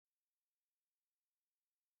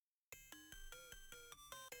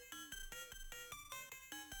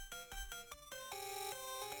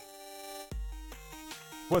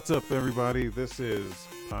What's up, everybody? This is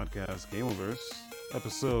Podcast Gameverse,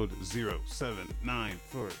 episode 079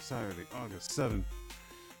 for Saturday, August 7th,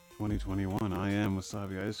 2021. I am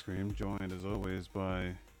Wasabi Ice Cream, joined as always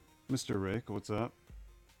by Mr. Rick. What's up?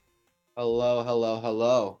 Hello, hello,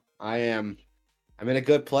 hello. I'm in a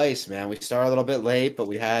good place, man. We started a little bit late, but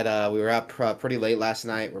we were up pretty late last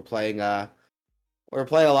night. We're playing a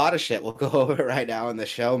lot of shit. We'll go over it right now in the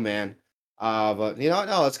show, man. But you know what?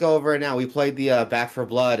 No, let's go over it now. We played the Back for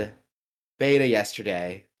Blood beta last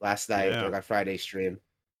night Yeah, during our Friday stream.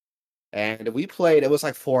 And we played, it was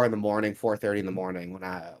like 4 in the morning, 4:30 in the morning when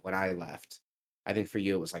I left. I think for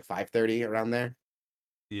you it was like 5:30 around there.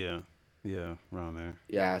 yeah, yeah, around there.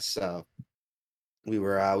 Yeah, so we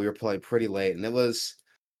were playing pretty late and it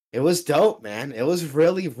was dope, man. It was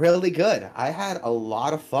really, really good. I had a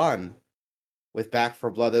lot of fun with Back for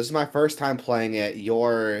Blood. This is my first time playing it,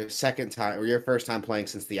 your second time or your first time playing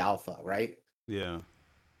since the alpha, right? Yeah,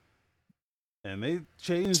 and they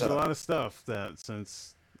changed a So, lot of stuff that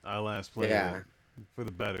since I last played it yeah. for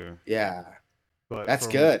the better. Yeah. But That's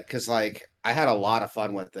from good cuz like I had a lot of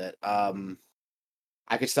fun with it.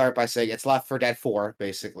 I could start by saying it's Left 4 Dead 4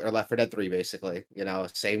 basically, or Left 4 Dead 3 basically,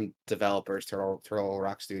 same developers, Turtle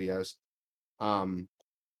Rock Studios. Um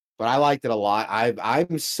But I liked it a lot.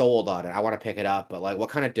 I'm sold on it. I want to pick it up, but like, what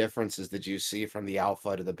kind of differences did you see from the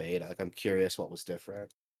alpha to the beta? Like, I'm curious what was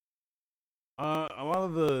different. a lot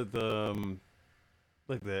of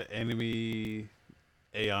like the enemy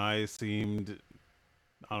AI seemed,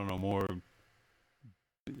 I don't know, more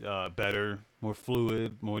better, more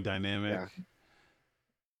fluid, more dynamic. Yeah.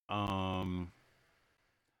 Um,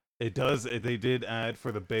 they did add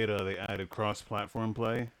for the beta. They added cross-platform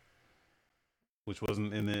play, which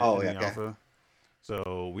wasn't in the Oh yeah. Okay. alpha.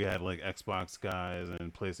 So we had like Xbox guys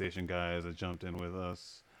and PlayStation guys that jumped in with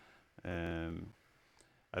us, and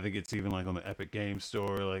I think it's even like on the Epic Game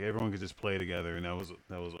Store. Like everyone could just play together, and that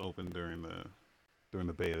was open during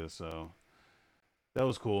the beta. So that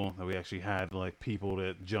was cool that we actually had like people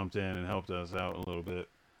that jumped in and helped us out a little bit.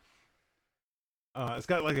 It's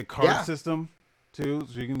got like a card Yeah. system too,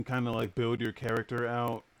 so you can kind of like build your character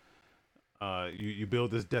out. You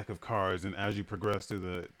build this deck of cards, and as you progress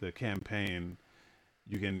through the campaign,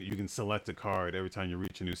 you can select a card every time you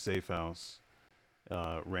reach a new safe house,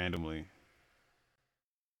 randomly.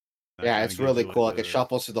 That Yeah. kind of It's gives really you like cool. Like, it a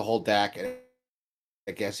shuffles through the whole deck and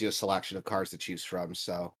it gives you a selection of cards to choose from.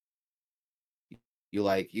 So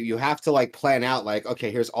you have to like plan out like,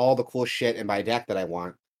 okay, here's all the cool shit in my deck that I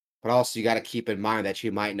want, but also you got to keep in mind that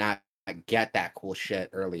you might not get that cool shit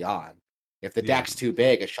early on. If the yeah, deck's too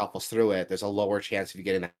big, it shuffles through it. There's a lower chance of you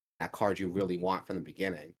getting that card you really want from the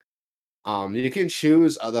beginning. You can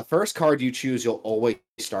choose the first card you choose, you'll always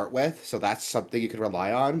start with, so that's something you can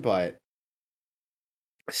rely on, but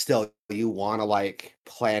still you want to like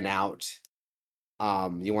plan out.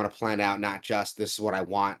 You want to plan out not just this is what I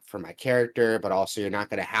want for my character, but also you're not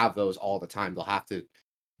going to have those all the time. You'll have to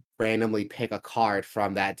randomly pick a card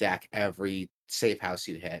from that deck every safe house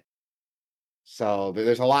you hit. So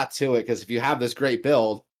there's a lot to it because if you have this great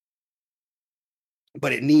build,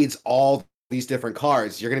 but it needs all these different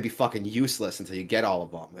cards, you're going to be fucking useless until you get all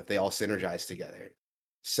of them if they all synergize together. yeah.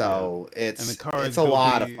 So And the it's cards a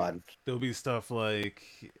lot of fun. there'll be stuff like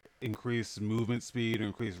increase movement speed or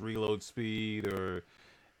increase reload speed, or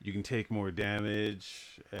you can take more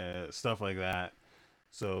damage, stuff like that.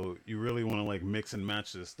 So you really want to like mix and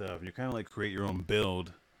match this stuff. You kind of like create your own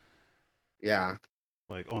build, Yeah,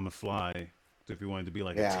 like on the fly. So if you wanted to be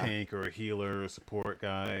like a yeah. tank or a healer or a support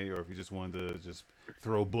guy, or if you just wanted to just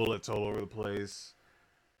throw bullets all over the place,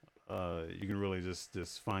 you can really just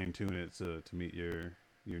fine tune it to meet your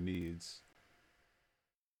needs.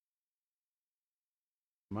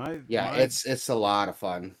 My Yeah, my it's a lot of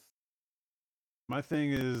fun. my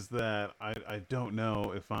thing is that I don't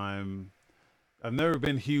know if I've never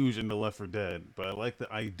been huge into Left 4 Dead, but I like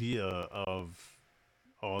the idea of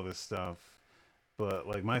all this stuff. But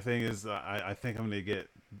like my thing is, I think I'm gonna get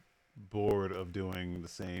bored of doing the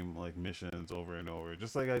same like missions over and over,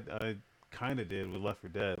 just like I kind of did with Left 4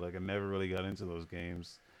 Dead. Like I never really got into those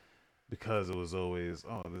games because it was always,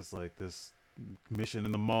 oh, this mission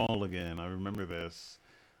in the mall again. I remember this.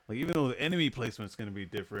 Like even though the enemy placement's gonna be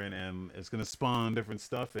different and it's gonna spawn different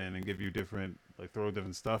stuff in and give you different, like throw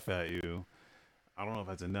different stuff at you, I don't know if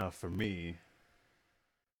that's enough for me.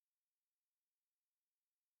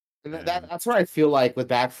 And And that's what I feel like with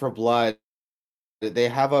Back for Blood. They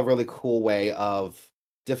have a really cool way of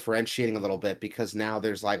differentiating a little bit because now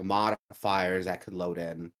there's like modifiers that could load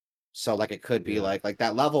in. So like it could be yeah, like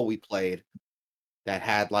that level we played that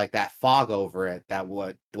had like that fog over it that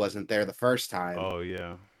wasn't there the first time. oh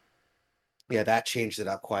yeah, Yeah, that changed it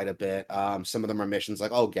up quite a bit. Some of them are missions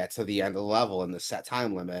like, oh, get to the end of the level in the set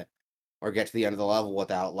time limit, or get to the end of the level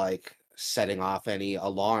without like setting off any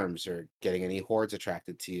alarms or getting any hordes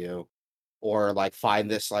attracted to you, or like find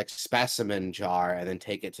this like specimen jar and then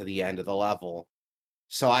take it to the end of the level.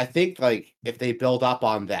 So I think like if they build up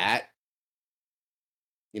on that,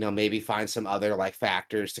 maybe find some other like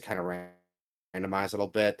factors to kind of randomize a little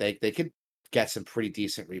bit, they could get some pretty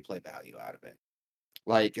decent replay value out of it.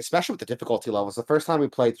 Like, especially with the difficulty levels, the first time we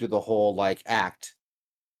played through the whole, like, act,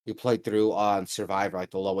 we played through on Survivor, like,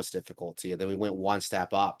 the lowest difficulty, and then we went one step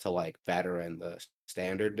up to, like, Veteran, the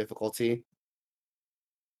standard difficulty,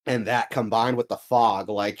 and that combined with the fog,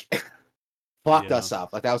 like, fucked Yeah. us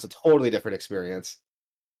up. Like, that was a totally different experience,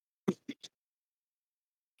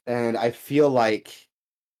 and I feel like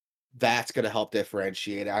that's gonna help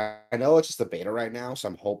differentiate. I know it's just a beta right now, so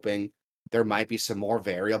I'm hoping there might be some more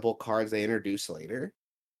variable cards they introduce later.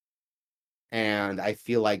 And I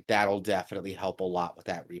feel like that'll definitely help a lot with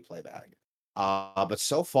that replay value. But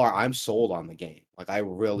so far, I'm sold on the game. Like, I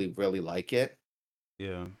really, really like it,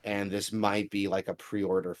 Yeah. and this might be like a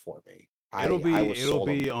pre-order for me. It'll I be was it'll sold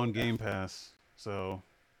on the be on beta. Game Pass. So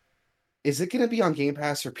Is it gonna be on Game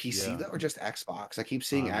Pass or PC yeah. though, or just Xbox? I keep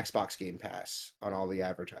seeing Um. Xbox Game Pass on all the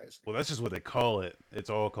advertising. Well, that's just what they call it. It's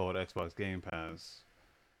all called Xbox Game Pass.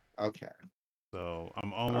 Okay. So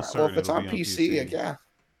I'm All almost right. Well, if certain it's it'll on be on PC, PC. yeah,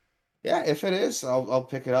 yeah. If it is, I'll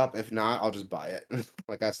pick it up. If not, I'll just buy it.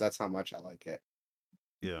 Like that's how much I like it.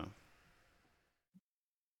 Yeah.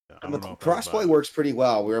 Yeah. I And the don't know if I would buy crossplay it. works pretty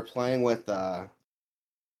well. We were playing with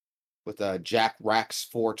Jack Rex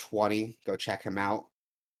 420. Go check him out.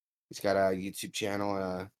 He's got a YouTube channel and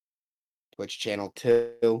a Twitch channel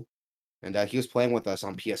too. And he was playing with us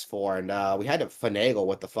on PS4, and we had to finagle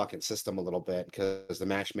with the fucking system a little bit because the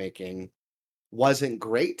matchmaking wasn't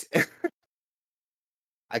great.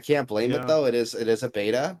 I can't blame it Yeah. though. It is a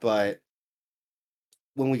beta, but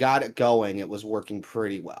when we got it going, it was working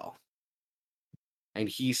pretty well. And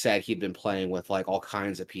he said he'd been playing with like all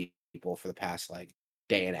kinds of people for the past like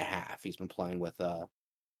day and a half. He's been playing with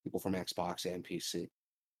people from Xbox and PC.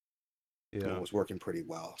 And it Yeah. was working pretty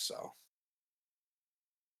well. So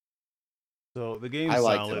So the I game's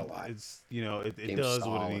liked it a solid. lot. It Game's does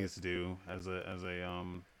what it solid. needs to do as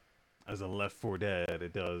a Left 4 Dead.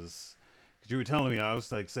 It does. Cause you were telling me I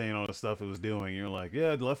was like saying all the stuff it was doing. You're like,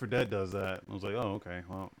 yeah, Left 4 Dead does that. I was like, oh, okay.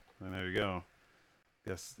 Well, then there you go.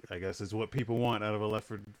 I guess it's what people want out of a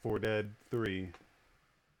Left 4 Dead 3.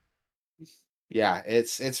 Yeah,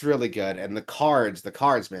 it's really good. And the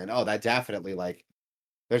cards, man. Oh, that definitely like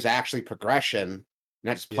there's actually progression,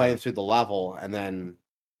 not just Yeah. playing through the level and then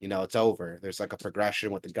it's over. There's like a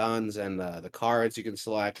progression with the guns and the cards you can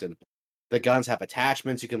select, and the guns have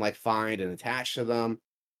attachments you can like find and attach to them.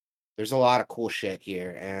 There's a lot of cool shit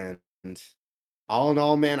here, and all in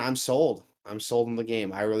all, man, I'm sold. I'm sold on the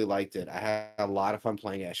game. I really liked it. I had a lot of fun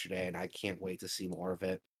playing yesterday, and I can't wait to see more of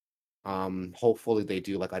it. Hopefully they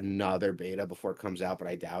do like another beta before it comes out, but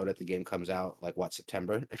I doubt it. The game comes out like what,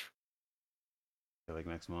 September? Like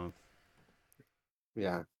next month.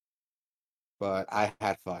 Yeah, but I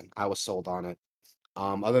had fun. I was sold on it.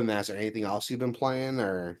 Other than that, is there anything else you've been playing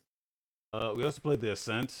or We also played the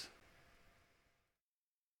Ascent.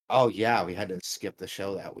 oh yeah, we had to skip the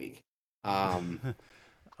show that week. Um,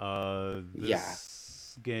 yeah,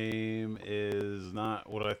 This game is not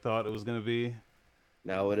what I thought it was gonna be.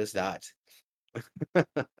 no, it is not.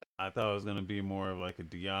 I thought it was gonna be more of like a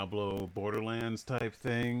Diablo Borderlands type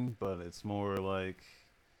thing, but it's more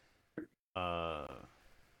uh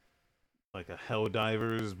like a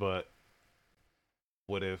Helldivers, but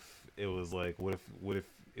what if it was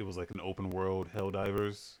like an open world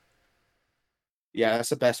Helldivers? Yeah, that's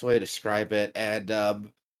the best way to describe it. And a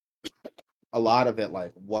lot of it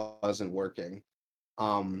like wasn't working.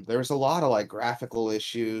 There's a lot of like graphical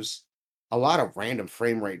issues, a lot of random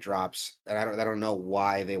frame rate drops, and I don't know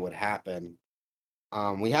why they would happen.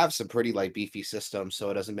 We have some pretty like beefy systems, so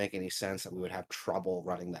it doesn't make any sense that we would have trouble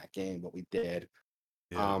running that game, but we did.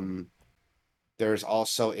 Yeah. Um, there's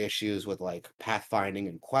also issues with like pathfinding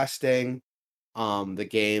and questing. The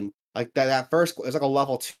game like that first it was like a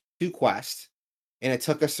level two quest, and it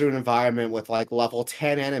took us through an environment with like level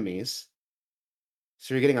 10 enemies.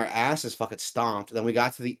 So you're getting our asses fucking stomped. Then we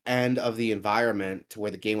got to the end of the environment to where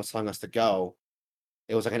the game was telling us to go.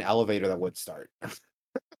 It was like an elevator that would start.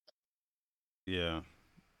 Yeah.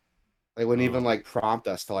 They wouldn't even Um like prompt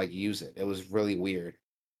us to like use it. It was really weird.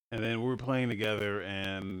 and then we were playing together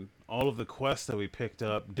and all of the quests that we picked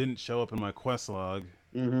up didn't show up in my quest log.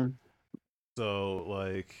 Hmm. So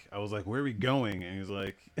like I was like, "Where are we going?" And he's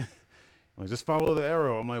like, "Just follow the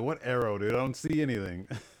arrow." I'm like, "What arrow, dude? I don't see anything."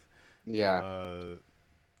 Yeah. Uh,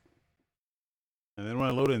 and then when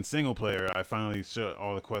I loaded in single player,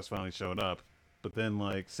 all the quests finally showed up. But then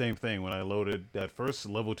like same thing when I loaded that first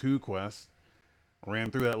level 2 quest,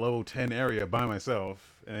 ran through that level 10 area by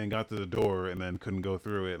myself, and then got to the door and then couldn't go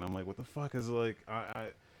through it. And I'm like, what the fuck is like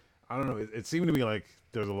I don't know. It seemed to me like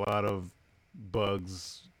there's a lot of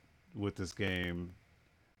bugs with this game.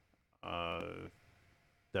 Uh,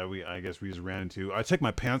 that I guess we just ran into. I took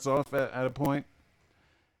my pants off at a point,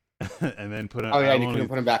 and then Oh yeah, I'm and you couldn't only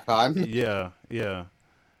put them back on. yeah.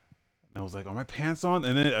 And I was like, are my pants on?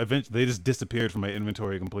 And then eventually they just disappeared from my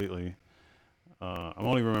inventory completely. I'm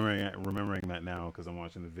only remembering that now because I'm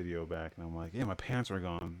watching the video back, and I'm like, yeah, my pants were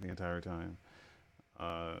gone the entire time.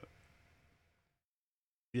 Uh,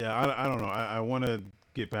 yeah, I don't know. I want to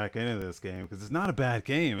get back into this game because it's not a bad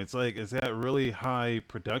game. It's like it's got really high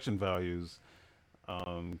production values.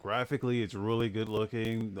 Graphically, it's really good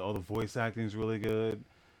looking. All the voice acting is really good.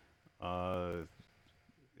 Uh,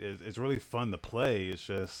 it's really fun to play. It's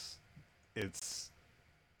just it's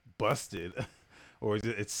busted, or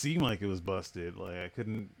it seemed like it was busted. Like I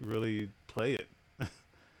couldn't really play it.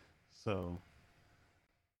 So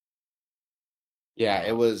Yeah,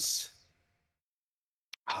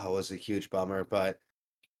 uh, it was a huge bummer, but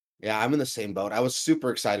yeah, I'm in the same boat. I was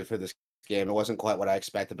super excited for this game. It wasn't quite what I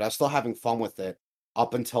expected, but I was still having fun with it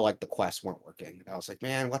up until like the quests weren't working. And I was like,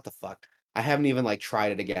 man, what the fuck? I haven't even like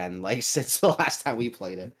tried it again like since the last time we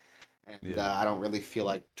played it. And yeah, I don't really feel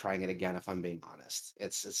like trying it again if I'm being honest.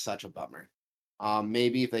 It's such a bummer.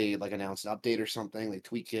 Maybe if they like announce an update or something, they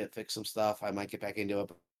tweak it, fix some stuff, I might get back into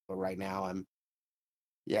it. But right now I'm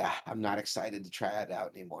not excited to try it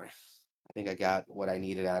out anymore. I think I got what I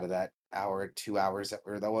needed out of that hour, 2 hours that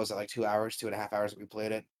was it like 2 hours, 2.5 hours that we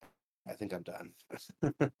played it. I think I'm done.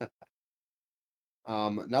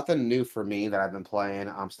 Nothing new for me that I've been playing.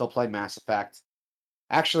 I'm still playing Mass Effect.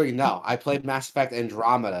 Actually, no, I played Mass Effect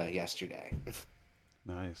Andromeda yesterday.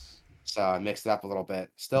 nice. So I mixed it up a little bit.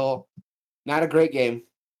 Still not a great game.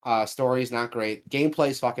 Story's not great.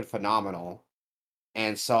 Gameplay's fucking phenomenal.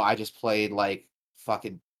 And so I just played like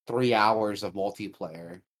fucking 3 hours of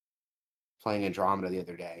multiplayer playing Andromeda the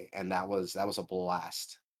other day, and that was a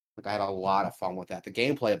blast. Like I had a lot of fun with that. The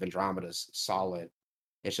gameplay of Andromeda is solid.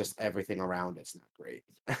 It's just everything around it's not great.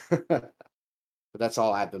 But that's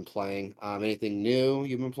all I've been playing. Anything new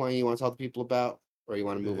you've been playing you want to tell the people about, or you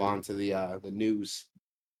want to move on to the news?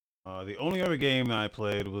 The only other game that I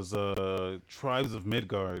played was Tribes of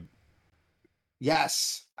Midgard.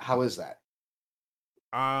 Yes. How is that?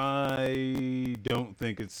 I don't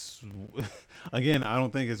think it's again, I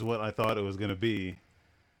don't think it's what I thought it was gonna be.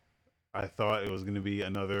 I thought it was gonna be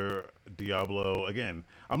another Diablo again.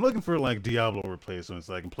 I'm looking for like Diablo replacements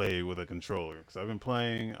so I can play with a controller because I've been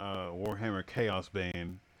playing Warhammer Chaos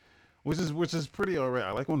Bane, which is pretty alright.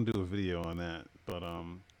 I like want to do a video on that, but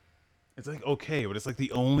it's like okay, but it's like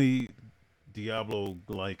the only Diablo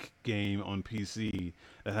like game on PC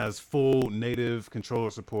that has full native controller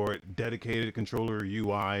support, dedicated controller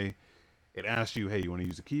UI. It asks you, hey, you want to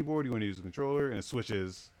use a keyboard, you want to use a controller, and it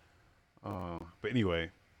switches. But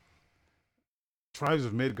anyway, Tribes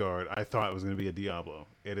of Midgard, I thought it was going to be a Diablo.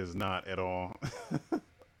 It is not at all.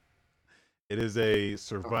 It is a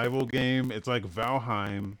Oh, survival game. It's like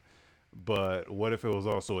Valheim, but what if it was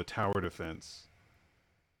also a tower defense?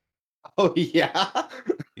 oh yeah.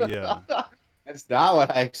 Yeah, That's not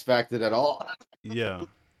what I expected at all. yeah.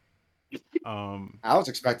 Um, I was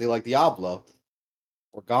expecting like Diablo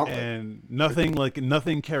or Gauntlet. and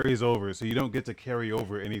nothing carries over, so you don't get to carry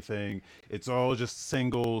over anything. It's all just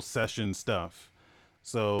single session stuff.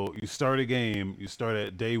 So you start a game, you start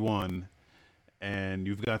at day one, and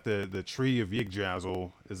you've got the tree of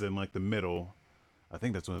Yggdrasil is in like the middle. I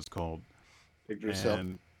think that's what it's called. Yggdrasil.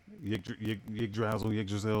 And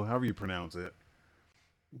Yggdrasil, however you pronounce it,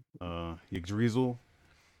 Yggdrasil.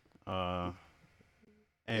 Uh,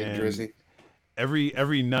 and Yggdrasil.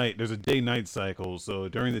 every night there's a day night cycle. So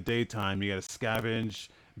during the daytime, you got to scavenge,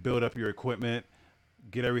 build up your equipment,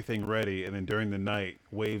 get everything ready, and then during the night,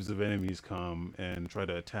 waves of enemies come and try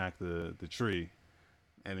to attack the tree,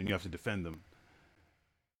 and then you have to defend them.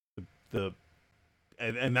 The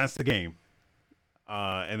and that's the game.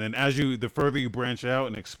 And then the further you branch out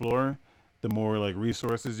and explore, the more like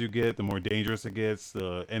resources you get, the more dangerous it gets.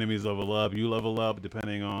 The enemies level up, you level up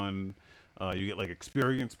depending on you get like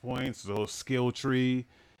experience points, so skill tree.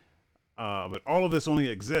 But all of this only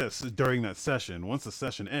exists during that session. Once the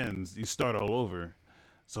session ends, you start all over.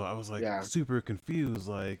 So I was like Yeah. super confused.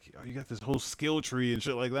 Like, oh, you got this whole skill tree and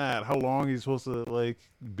shit like that. How long are you supposed to like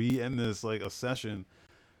be in this like a session?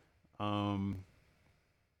 Um,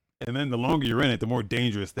 and then the longer you're in it, the more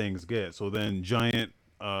dangerous things get. So then giant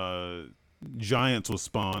giants will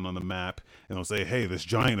spawn on the map, and they'll say, "Hey, this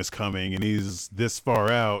giant is coming, and he's this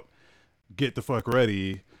far out. Get the fuck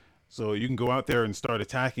ready." So you can go out there and start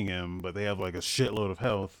attacking him, but they have like a shitload of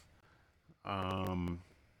health. Um,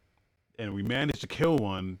 and we managed to kill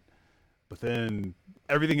one, but then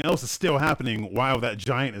everything else is still happening while that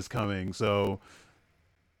giant is coming. So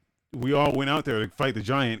we all went out there to fight the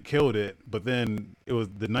giant, killed it, but then it was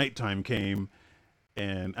the nighttime came,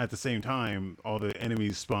 and at the same time, all the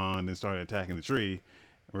enemies spawned and started attacking the tree.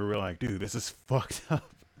 And we were like, dude, this is fucked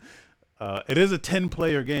up. It is a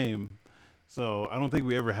 10-player game, so I don't think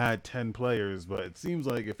we ever had 10 players, but it seems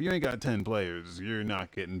like if you ain't got 10 players, you're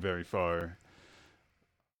not getting very far.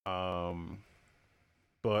 Um,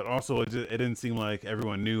 but also, it didn't seem like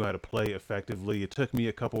everyone knew how to play effectively. It took me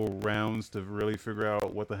a couple rounds to really figure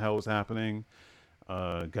out what the hell was happening.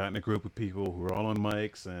 Got in a group of people who were all on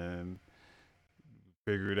mics and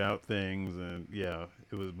figured out things, and yeah,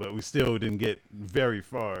 it was. But we still didn't get very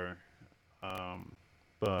far. Um,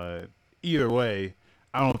 but either way,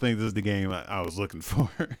 I don't think this is the game I was looking for.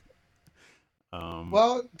 um,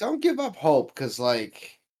 Well, don't give up hope because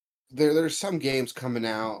like there's some games coming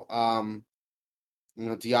out.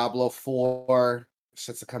 Diablo 4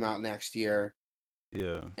 set to come out next year,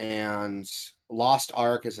 yeah, and Lost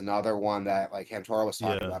Ark is another one that like Hamtora was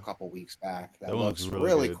talking yeah, about a couple weeks back. that That one looks looks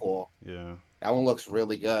really really good. cool. Yeah, That one looks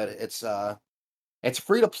really good. It's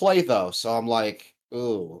free to play though, so I'm like,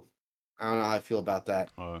 ooh, I don't know how I feel about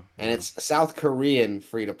that. And yeah. it's South Korean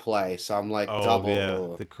free to play, so I'm like Oh yeah,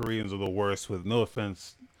 double. the Koreans are the worst. With no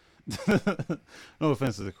offense, no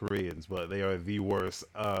offense to the Koreans, but they are the worst.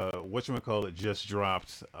 Whatchamacallit just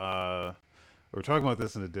dropped. We were talking about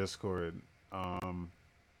this in the Discord. Um,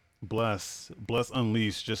 Bless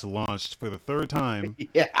Unleashed just launched for the third time.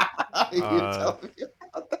 Yeah, you Uh, tell me.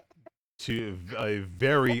 to a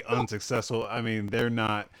very unsuccessful. I mean, they're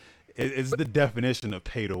not. It's the definition of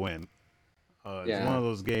pay to win. It's one Yeah, of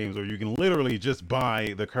those games where you can literally just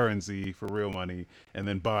buy the currency for real money and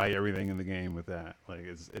then buy everything in the game with that. Like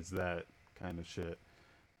it's that kind of shit.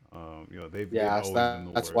 They've yeah. So always been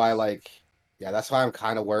the that's why, worst. like, yeah, that's why I'm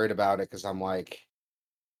kind of worried about it because I'm like,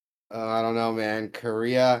 I don't know, man.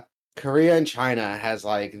 Korea and China has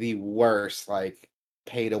like the worst like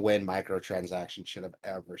pay to win microtransaction shit I've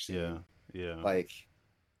ever Yeah, seen. yeah, Like,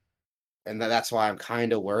 and that's why I'm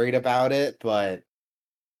kind of worried about it. But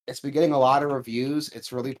it's been getting a lot of reviews.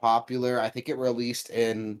 It's really popular. I think it released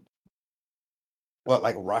in what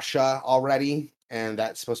like Russia already, and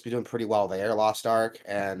that's supposed to be doing pretty well there. Lost Ark,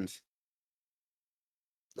 and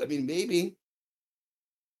I mean maybe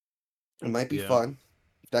it might be yeah. fun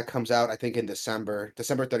if that comes out. I think in December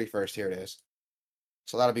 31st. Here it is.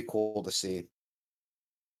 So that'll be cool to see.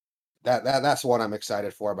 That's one I'm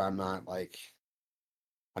excited for, but I'm not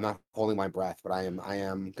holding my breath, but I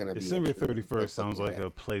am gonna be December interested thirty in first sounds looking at like it. a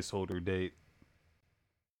placeholder date.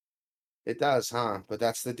 It does, huh? But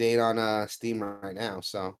that's the date on Steam right now,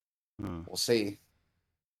 so Huh. we'll see.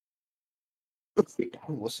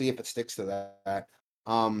 We'll see if it sticks to that.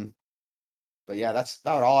 Um, but yeah, that's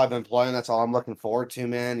about all I've been playing. That's all I'm looking forward to,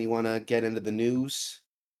 man. You want to get into the news?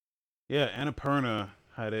 Yeah, Annapurna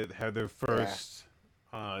had their Yeah, first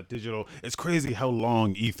digital. It's crazy how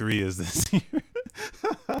long E3 is this year.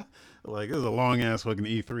 Like it was a long ass fucking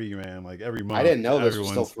E3, man. Like every I month, didn't know this was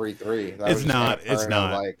still everyone's. 3-3. That It's was just not. It's Annapurna,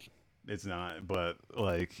 not. like, It's not. But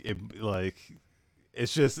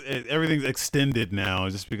it's just everything's extended now,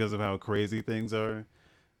 just because of how crazy things are.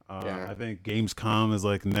 yeah. I think Gamescom is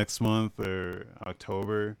like next month or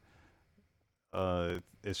October.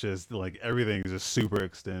 It's just like everything is just super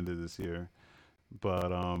extended this year.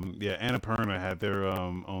 But yeah, Annapurna had their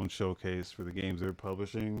own showcase for the games they're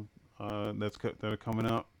publishing. That are coming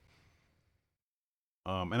out.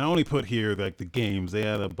 And I only put here like the games. They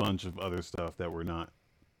had a bunch of other stuff that were not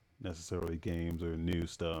necessarily games or new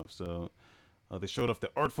stuff. So they showed off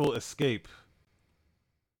the Artful Escape.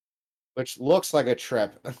 Which looks like a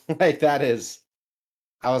trip. Like that is.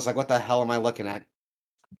 I was like, what the hell am I looking at?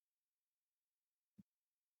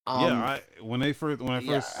 Yeah, Um, I when I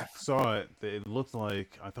yeah, first saw it, it looked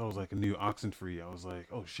like I thought it was like a new Oxenfree. I was like,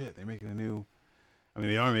 oh shit, they're making a new. I mean,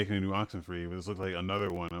 they are making a new Oxenfree, but this looked like another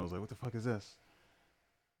one. I was like, what the fuck is this?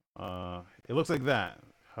 It looks like that.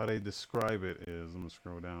 How they describe it is, I'm gonna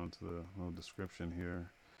scroll down to the little description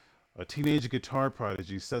here. A teenage guitar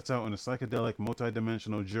prodigy sets out on a psychedelic,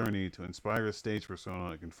 multi-dimensional journey to inspire a stage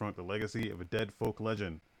persona and confront the legacy of a dead folk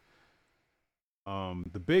legend.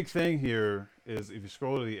 The big thing here is if you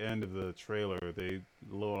scroll to the end of the trailer, they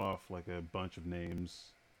load off like a bunch of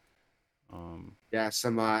names. Um, yeah.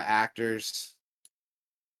 Some actors.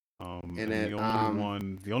 in And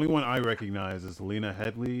it. the only one I recognize is Lena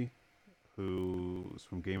Headley, who's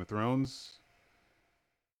from Game of Thrones.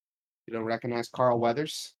 You don't recognize Carl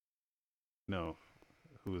Weathers? No,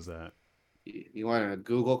 who is that? You want to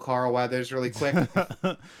Google Carl Weathers really quick, Am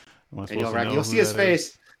I and supposed to know you'll who see his that face.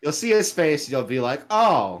 is? You'll see his face. You'll be like,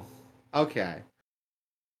 oh, okay.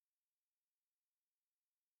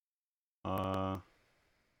 Uh,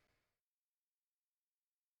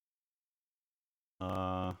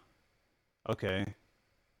 uh, okay.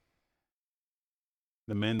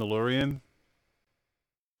 The Mandalorian.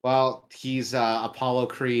 Well, he's Apollo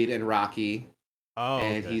Creed and Rocky, Oh,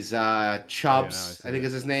 and okay. he's Okay, now I Chubbs, see I think it.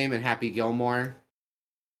 is his name, and Happy Gilmore.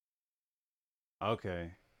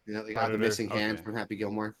 Okay. You know, they got the Predator. missing hand Okay. from Happy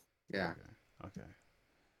Gilmore. Yeah. Okay. Okay.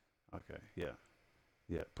 Okay. Yeah.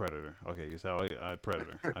 Yeah. Predator. Okay. You saw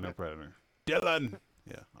Predator. I know Predator. Dylan.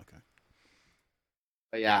 Yeah. Okay.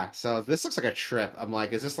 But yeah, so this looks like a trip. I'm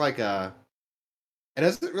like, is this like a? It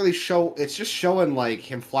doesn't really show. It's just showing like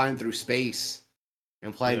him flying through space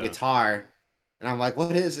and playing Yeah. guitar, and I'm like,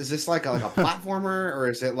 what is? Is this like a platformer or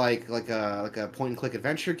is it like a point and click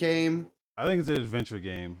adventure game? I think it's an adventure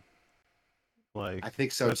game. I Like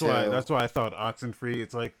think so too. that's why I thought Oxenfree.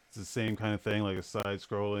 It's like it's the same kind of thing, like a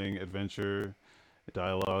side-scrolling adventure,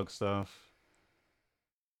 dialogue stuff.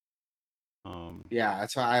 Um. Yeah,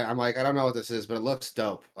 that's why I'm like, I don't know what this is, but it looks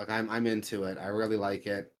dope. Like I'm into it. I really like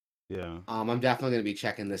it. Yeah. I'm definitely gonna be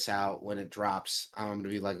checking this out when it drops. I'm gonna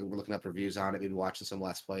be like looking up reviews on it, maybe watching some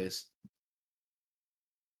Let's Plays.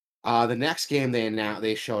 The next game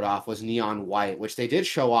they showed off was Neon White, which they did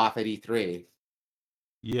show off at E3,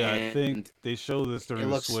 Yeah. I think and they showed this it during the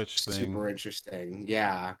looks Switch thing. super interesting.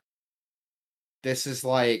 Yeah, this is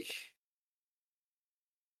like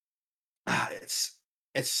it's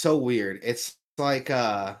so weird. It's like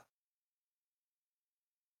a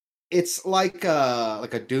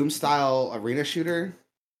Doom style arena shooter,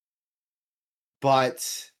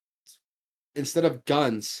 but instead of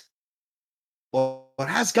guns, well, it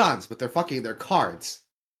has guns, but they're cards.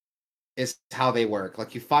 Is how they work.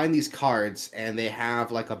 Like you find these cards and they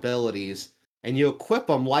have like abilities and you equip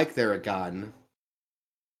them like they're a gun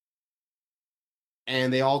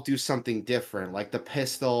and they all do something different. Like the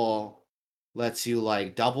pistol lets you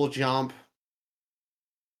like double jump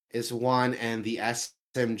is one and the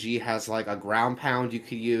SMG has like a ground pound you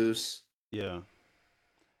could use. Yeah.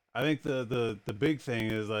 I think the big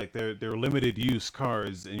thing is like they're limited use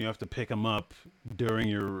cards and you have to pick them up during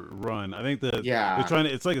your run. I think they're Yeah. trying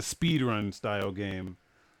to it's like a speed run style game.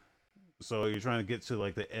 So you're trying to get to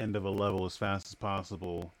like the end of a level as fast as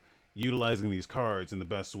possible, utilizing these cards in the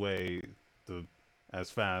best way to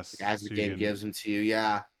as fast As the so you game can gives them to you,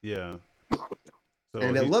 yeah. yeah. So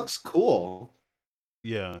And it looks cool.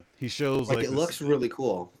 he shows Like like it this looks really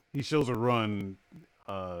cool. he shows a run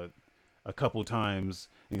uh a couple times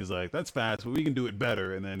and he's like that's fast but we can do it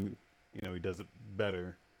better and then he does it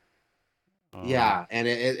better. Um Yeah, and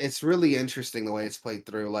it's really interesting the way it's played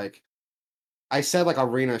through. Like I said like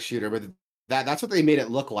arena shooter, but that's what they made it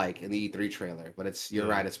look like in the E3 trailer. But you're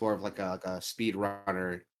yeah. right, it's more of like a speed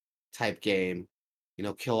runner type game.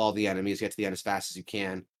 Kill all the enemies, get to the end as fast as you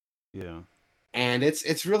can. Yeah. And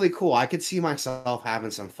it's really cool. I could see myself having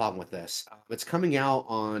some fun with this. It's coming out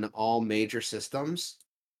on all major systems.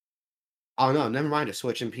 Oh no, never mind. A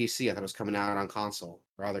Switch and PC. I thought it was coming out on console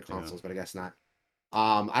or other Yeah. consoles, but I guess not.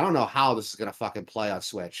 I don't know how this is gonna fucking play on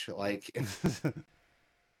Switch.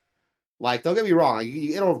 Like, don't get me wrong,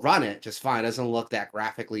 it'll run it just fine. It doesn't look that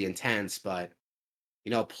graphically intense, but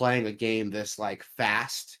playing a game this like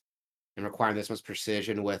fast and requiring this much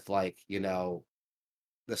precision with like,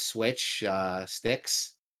 the Switch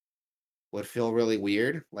sticks would feel really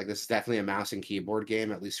weird. Like this is definitely a mouse and keyboard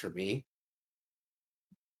game, at least for me.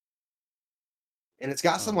 And it's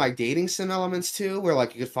got some um like dating sim elements too, where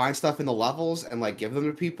like you could find stuff in the levels and like give them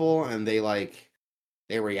to people and they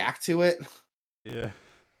react to it. yeah.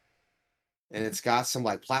 And it's got some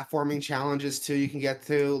like platforming challenges too you can get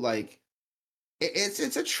to. Like it's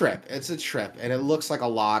a trip. It's a trip, and it looks like a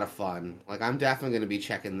lot of fun. Like I'm definitely going to be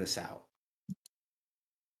checking this out.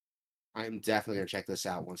 I'm definitely going to check this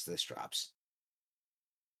out once this drops.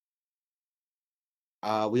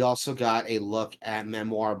 We also got a look at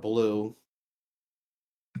Memoir Blue,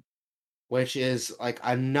 which is like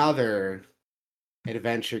another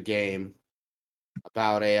adventure game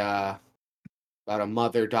about a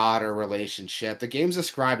mother daughter relationship. The game's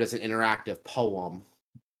described as an interactive poem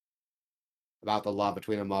about the love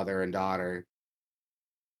between a mother and daughter,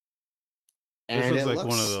 This and looks it like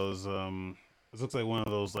one of looks those this looks like one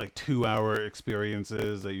of those like 2 hour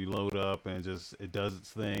experiences that you load up and it does its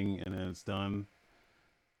thing and then it's done.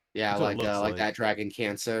 Yeah, That's what it looks like like. that Dragon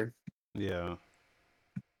Cancer. Yeah,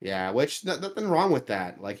 Yeah, which nothing wrong with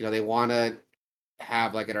that. Like, they want to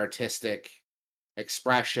have like an artistic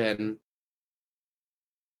expression,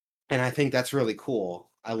 and I think that's really cool.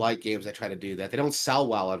 I like games that try to do that. They don't sell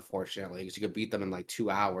well, unfortunately, because you could beat them in like 2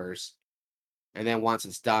 hours, and then once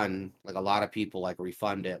it's done, like a lot of people like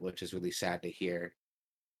refund it, which is really sad to hear.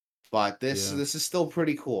 But yeah. this is still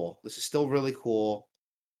pretty cool. This is still really cool.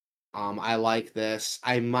 I like this.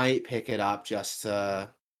 I might pick it up just to,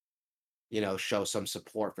 show some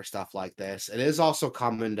support for stuff like this. It is also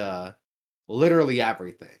coming to literally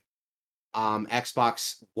everything.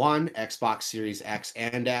 Xbox One, Xbox Series X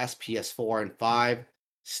and S, PS4 and 5,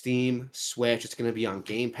 Steam, Switch. It's going to be on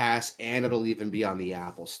Game Pass, and it'll even be on the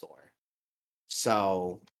Apple Store.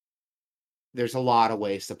 So there's a lot of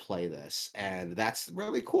ways to play this, and that's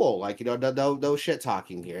really cool. Like, no shit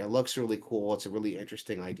talking here. It looks really cool. It's a really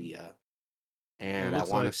interesting idea, It and I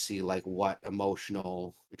looks want to like see like what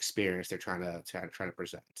emotional experience they're trying to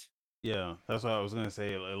present. yeah. That's what I was gonna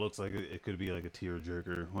say. It looks like it could be like a tear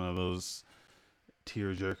jerker, one of those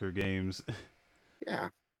tear jerker games. Yeah,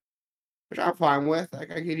 which I'm fine with.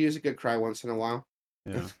 Like, I could use a good cry once in a while.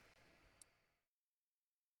 Yeah.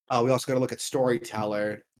 We also got to look at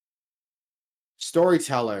Storyteller.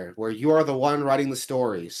 Storyteller, where you are the one writing the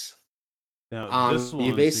stories. Now this You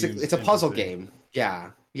one basically, seems it's a puzzle interesting. game.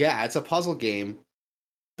 Yeah, yeah, it's a puzzle game,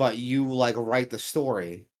 but you like write the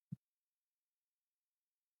story.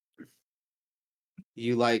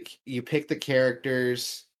 You pick the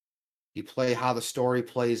characters, you play how the story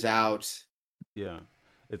plays out. Yeah.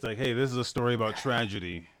 It's like, hey, this is a story about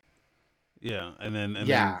tragedy. Yeah, and then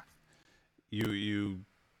Yeah, you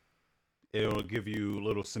it'll give you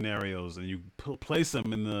little scenarios and you place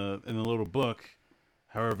them in the little book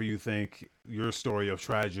however you think your story of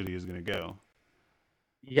tragedy is going to go.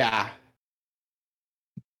 yeah,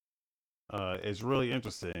 It's really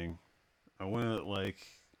interesting. I want to like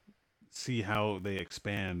see how they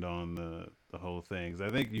expand on the whole thing. 'Cause I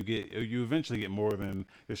think you eventually get more than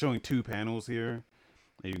they're showing two panels here.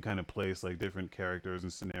 And you can kind of place like different characters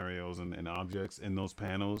and scenarios and objects in those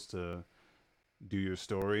panels to do your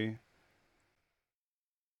story.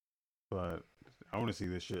 But I want to see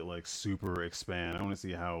this shit like super expand. I want to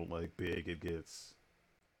see how like big it gets.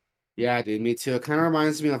 yeah, dude. Me too. It kind of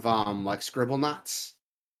reminds me of like Scribble Knots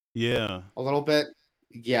Yeah, a little bit.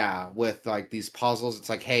 Yeah, with like these puzzles, it's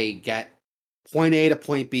like, hey, get point A to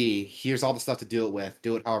point B. Here's all the stuff to do it with.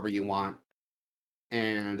 Do it however you want.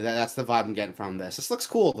 And that's the vibe I'm getting from this. This looks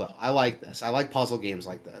cool though. I like this. I like puzzle games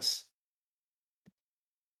like this.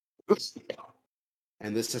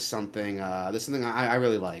 And this is something I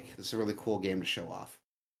really like. This is a really cool game to show off.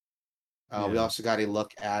 We yeah, also got a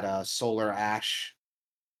look at Solar Ash,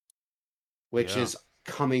 which yeah, is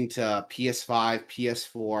coming to PS5,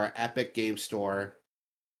 PS4, Epic Game Store,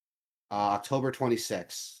 October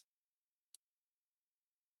 26th.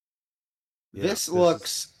 yeah. This This is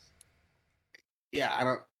looks, yeah, I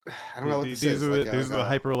don't know what this these is. are Like, these are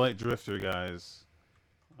the Hyperlight Drifter guys.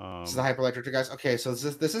 this is the Um, Hyper Electric guys. Okay, so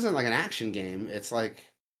this isn't like an action game. It's like,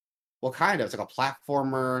 well, kind of. It's like a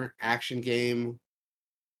platformer action game.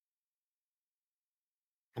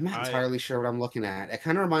 I'm not I entirely sure what I'm looking at. It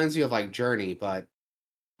kind of reminds me of like Journey, but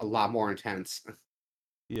a lot more intense.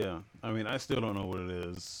 yeah. I mean, I still don't know what it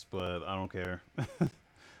is, but I don't care.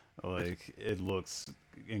 Like it looks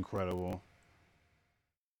incredible.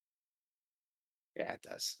 Yeah, it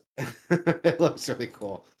does. It looks really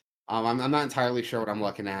cool. I'm not entirely sure what I'm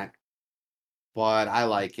looking at, but I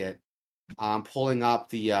like it. I'm pulling up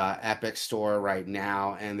the Epic store right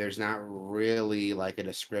now, and there's not really like a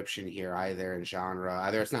description here either in genre.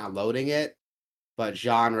 Either it's not loading it, but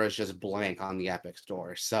genre is just blank on the Epic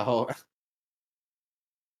store. So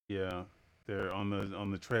Yeah. They're on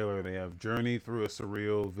the trailer. They have journey through a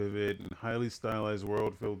surreal, vivid, and highly stylized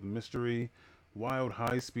world filled with mystery, wild,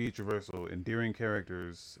 high-speed traversal, endearing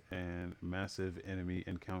characters, and massive enemy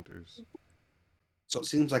encounters. so it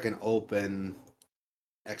seems like an open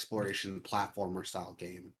exploration platformer style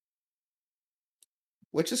game,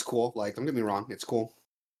 which is cool. Like, don't get me wrong, it's cool.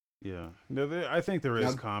 Yeah. No, I think there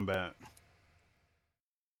is Now, combat,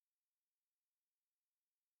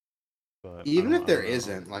 but even if I there don't know.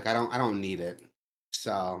 isn't, like, I don't need it.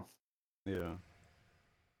 So Yeah.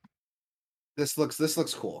 this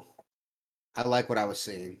looks cool. I like what I was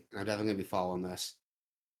seeing. And I'm definitely gonna be following this.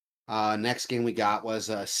 Next game we got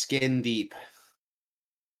was Skin Deep,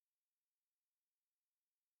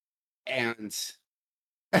 and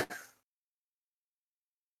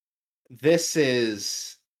this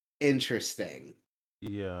is interesting.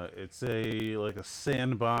 Yeah, it's a like a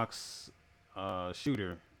sandbox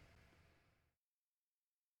shooter.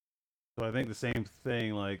 So I think the same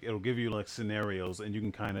thing, like it'll give you like scenarios, and you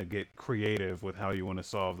can kind of get creative with how you want to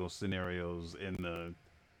solve those scenarios in the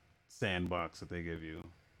sandbox that they give you.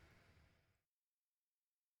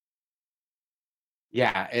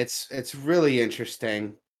 Yeah, it's really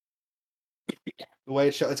interesting the way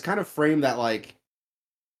it's kind of framed that like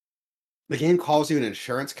the game calls you an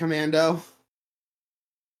insurance commando,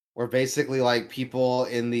 where basically like people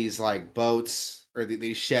in these like boats or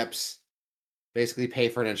these ships basically pay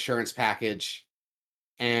for an insurance package,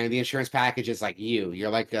 and the insurance package is like you're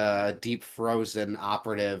like a deep frozen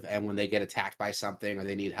operative, and when they get attacked by something or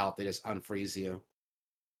they need help, they just unfreeze you.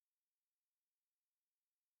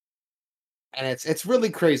 And it's really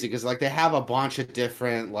crazy because like they have a bunch of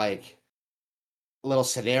different like little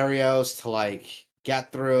scenarios to like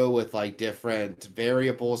get through with like different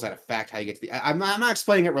variables that affect how you get to I'm not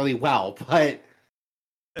explaining it really well, but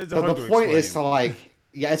It's the hard to point is to explain. like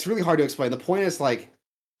yeah, it's really hard to explain. The point is like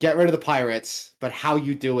get rid of the pirates, but how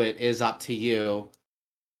you do it is up to you.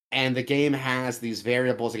 And the game has these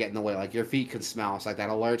variables that get in the way, like your feet can smell, so like that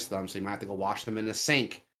alerts them, so you might have to go wash them in the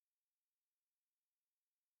sink.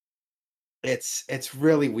 It's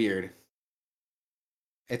really weird.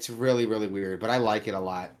 It's really, really weird, but I like it a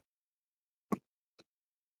lot.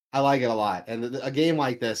 I like it a lot. And a game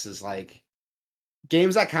like this is like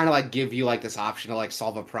games that kind of like give you like this option to like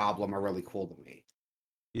solve a problem are really cool to me.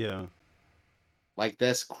 Yeah, Like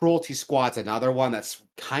this Cruelty Squad's another one that's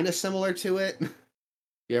kind of similar to it.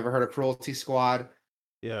 You ever heard of Cruelty Squad?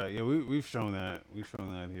 yeah. We've shown that. We've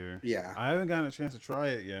shown that here. Yeah. I haven't gotten a chance to try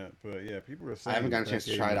it yet, but yeah, people are I haven't saying gotten that a that chance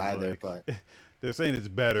to game try it is either, like but they're saying it's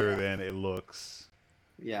better yeah. than it looks.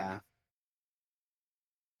 Yeah.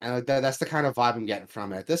 And like that's the kind of vibe I'm getting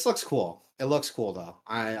from it. This looks cool. It looks cool though.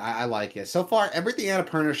 I like it. So far, everything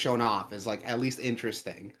Annapurna's shown off is like at least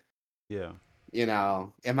interesting. Yeah,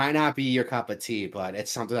 It might not be your cup of tea, but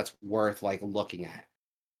it's something that's worth like looking at.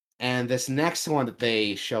 And this next one that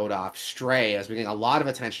they showed off, Stray, has been getting a lot of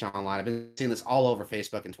attention online. I've been seeing this all over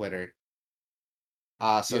Facebook and Twitter.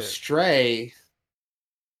 So yeah. Stray,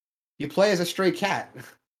 you play as a stray cat.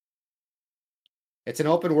 It's an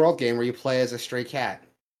open world game where you play as a stray cat.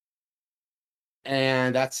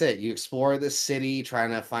 And that's it. You explore this city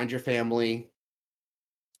trying to find your family.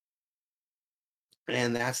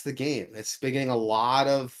 And that's the game. It's been getting a lot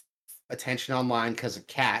of attention online because of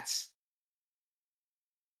cats,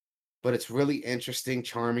 but it's really interesting,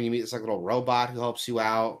 charming. You meet this like little robot who helps you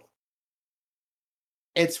out.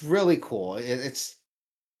 It's really cool.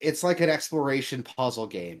 It's like an exploration puzzle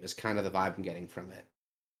game is kind of the vibe I'm getting from it.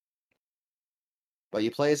 But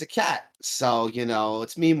you play as a cat, so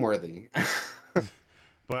it's meme worthy.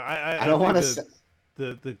 But I I don't want think to that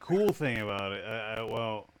say the cool thing about it,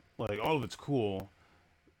 well, like all of it's cool,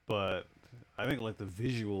 but I think like the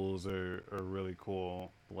visuals are really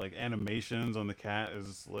cool. Like animations on the cat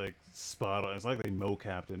is like spot on. It's like they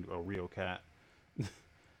mocapped a real cat.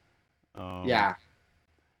 Um, yeah.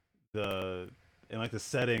 the and like the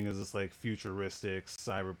setting is this like futuristic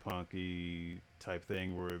cyberpunky type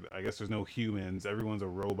thing where I guess there's no humans. Everyone's a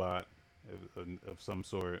robot of some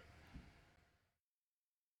sort.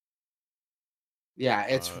 Yeah,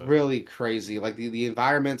 it's Uh, really crazy. Like the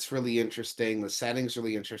environment's really interesting, the setting's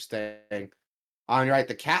really interesting. On right,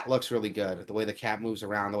 the cat looks really good. The way the cat moves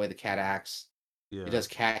around, the way the cat acts. It yeah. does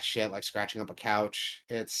cat shit like scratching up a couch.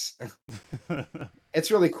 It's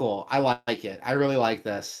really cool. I like it. I really like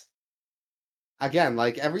this. Again,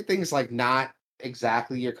 like everything's like not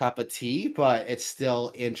exactly your cup of tea, but it's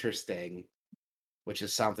still interesting, which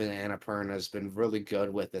is something that Annapurna has been really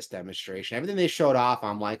good with this demonstration. Everything they showed off,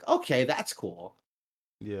 I'm like, okay, that's cool.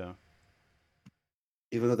 Yeah.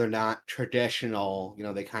 Even though they're not traditional,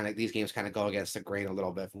 they kind of these games kind of go against the grain a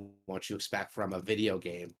little bit from what you expect from a video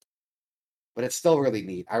game. But it's still really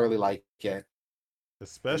neat. I really like it. And you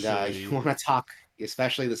Especially want to talk,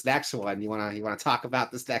 especially this next one. You want to talk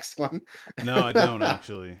about this next one? no, I don't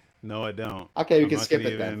actually. No, I don't. Okay, we I'm can skip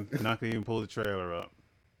it then. not gonna even pull the trailer up.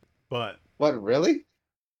 But What really?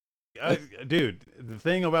 dude, the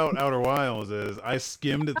thing about Outer Wilds is I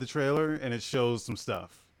skimmed at the trailer and it shows some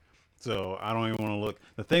stuff. So I don't even want to look.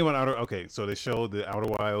 The thing about okay, so they showed the Outer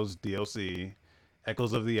Wilds DLC,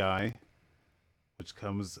 Echoes of the Eye, which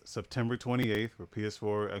comes September 28th for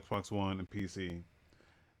PS4, Xbox One, and PC.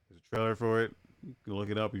 There's a trailer for it. You can look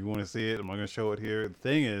it up if you want to see it. I'm not gonna show it here. The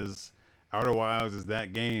thing is, Outer Wilds is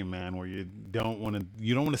that game, man, where you don't want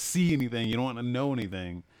to see anything, you don't want to know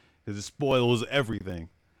anything, because it spoils everything.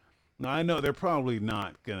 Now I know they're probably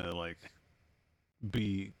not gonna like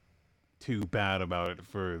be too bad about it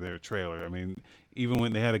for their trailer. I mean, even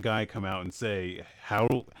when they had a guy come out and say,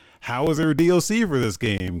 how is there a DLC for this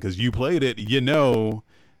game? Because you played it,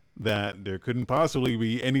 that there couldn't possibly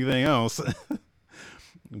be anything else.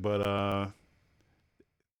 But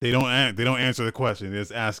they don't answer the question. They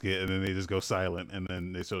just ask it and then they just go silent and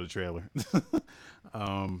then they show the trailer.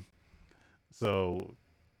 um, so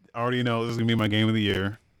I already know this is gonna be my game of the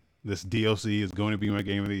year. This DLC is going to be my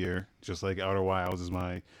game of the year, just like Outer Wilds is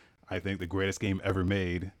my, I think, the greatest game ever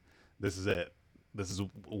made. This is it. This is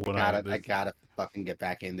what I gotta fucking get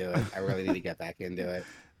back into it. I really need to get back into it.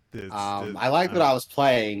 this I liked what I was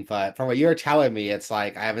playing, but from what you're telling me, it's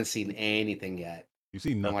like I haven't seen anything yet you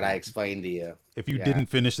see from what I nothing. explained to you. If you Yeah. didn't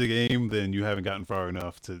finish the game, then you haven't gotten far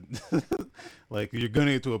enough to, like, you're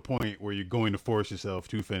gonna get to a point where you're going to force yourself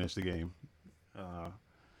to finish the game. Uh,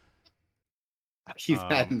 Keep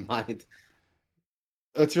that um, in mind.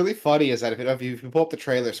 What's really funny is that if you pull up the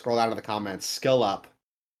trailer, scroll down to the comments, Skill Up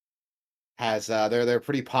has they're a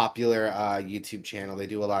pretty popular YouTube channel. They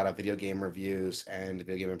do a lot of video game reviews and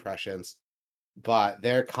video game impressions. But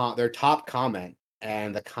their top comment,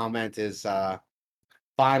 and the comment is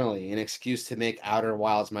finally an excuse to make Outer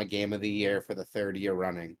Wilds my game of the year for the third year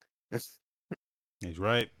running. he's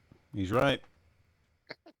right. He's right.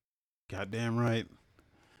 Goddamn right.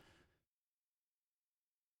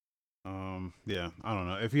 Yeah, I don't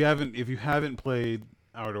know. If you haven't played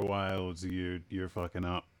Outer Wilds, you're fucking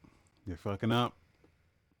up. You're fucking up.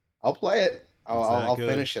 I'll play it. It's that I'll good.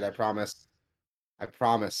 finish it. I promise. I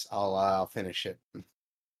promise. I'll finish it.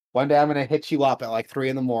 One day I'm gonna hit you up at like 3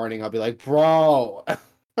 in the morning. I'll be like, bro,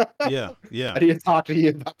 Yeah, I yeah, need to talk to you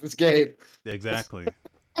about this game. exactly.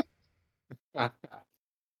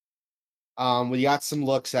 We got some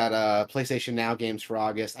looks at PlayStation Now games for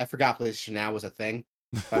August. I forgot PlayStation Now was a thing,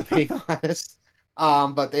 if I'm being honest.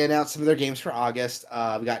 But they announced some of their games for August.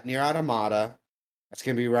 We got Near Automata. That's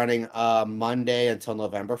gonna be running Monday until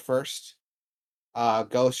November 1st.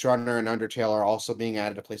 Ghost Runner and Undertale are also being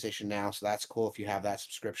added to PlayStation Now, so that's cool if you have that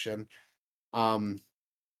subscription. Um,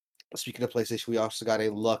 Speaking of PlayStation, we also got a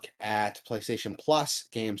look at PlayStation Plus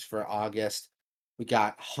games for August. We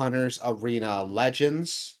got Hunter's Arena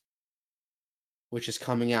Legends, which is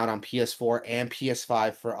coming out on PS4 and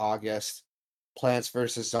PS5 for August. Plants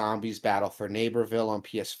vs. Zombies Battle for Neighborville on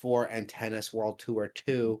PS4 and Tennis World Tour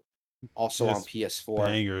 2 also on Just PS4.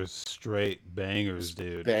 bangers, straight bangers, Just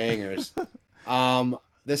dude. bangers.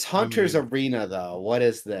 This I Hunter's mean, Arena though, what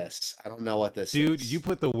is this? I don't know what this dude, you is.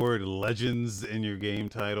 put the word legends in your game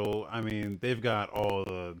title. I mean, they've got all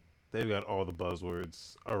the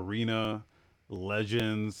buzzwords. Arena,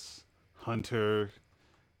 legends, hunter,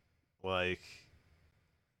 like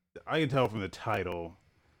I can tell from the title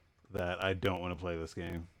that I don't want to play this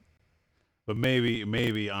game. But maybe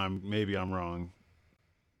I'm wrong.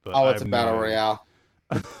 But Oh, I it's have a no battle idea. royale.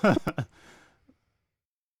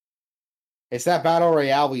 It's that battle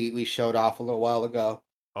royale we showed off a little while ago.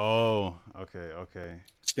 Oh, okay, okay.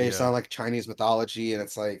 It's based Yeah. on like Chinese mythology, and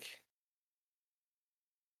it's like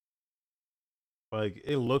Like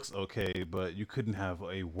it looks okay, but you couldn't have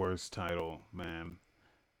a worse title, man.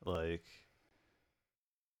 Like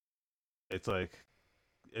it's like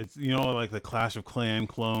it's like the Clash of Clan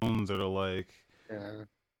clones that are like uh,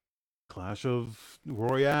 Clash of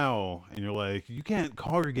Royale, and you're like, you can't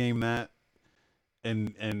call your game that,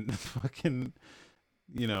 and fucking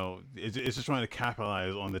it's just trying to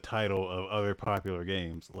capitalize on the title of other popular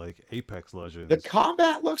games like Apex the Legends.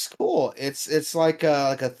 combat looks cool. It's like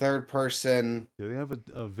a third person Do they have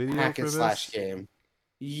a video hack and for slash this? game.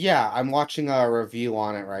 Yeah, I'm watching a review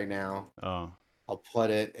on it right now. Oh, I'll put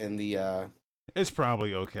it in the it's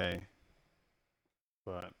probably okay,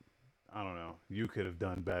 but I don't know. You could have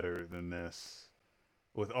done better than this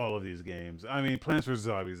with all of these games. I mean, Plants vs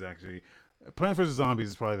Zombies actually. Plants vs Zombies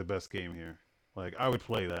is probably the best game here. Like I would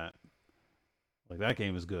play that. Like that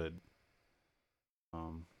game is good.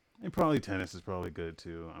 Um, and probably tennis is probably good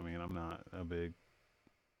too. I mean, I'm not a big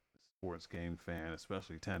sports game fan,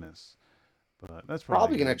 especially tennis, but that's probably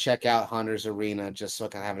probably gonna good. check out Hunter's Arena just so I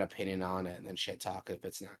can have an opinion on it and then shit talk if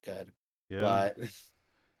it's not good. Yeah. But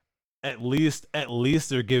At least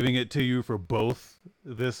they're giving it to you for both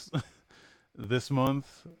this this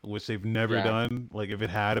month, which they've never yeah, done. Like if it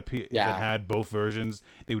yeah, had both versions,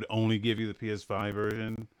 they would only give you the PS5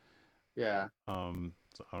 version. yeah.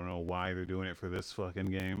 So I don't know why they're doing it for this fucking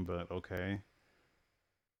game, but okay.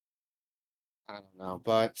 I don't know,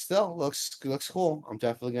 but still looks cool. I'm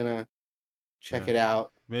definitely gonna check Yeah. it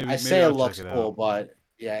out. I Maybe say it I'll check looks it cool, out. but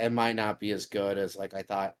yeah, it might not be as good as like I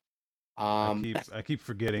thought. I keep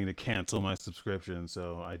forgetting to cancel my subscription,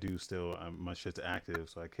 so I do still my shit's active,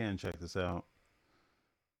 so I can check this out.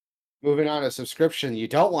 Moving on to subscription, you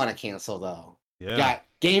don't want to cancel though. You Yeah. got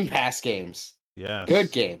Game Pass games, good Yes.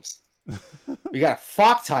 games. We got a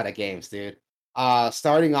fuck ton of games, dude.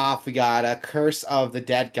 Starting off, we got a Curse of the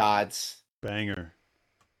Dead Gods. Banger,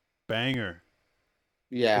 banger.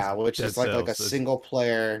 It's Yeah, which Dead is like a Cells. single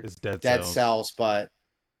player It's Dead Dead Cells. Cells,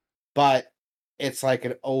 but it's like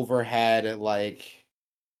an overhead like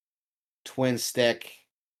twin stick.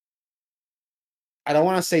 I don't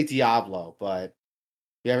want to say Diablo, but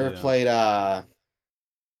you ever Yeah, played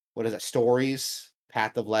what is it? Stories,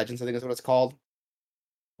 Path of Legends, I think is what it's called,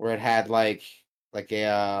 where it had like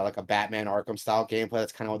a Batman Arkham style gameplay.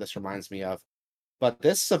 That's kind of what this reminds me of. But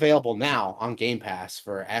this is available now on Game Pass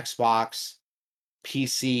for Xbox,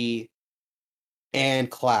 PC,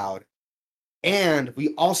 and cloud. And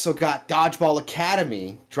we also got Dodgeball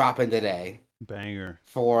Academy dropping today banger.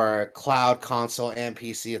 for cloud, console, and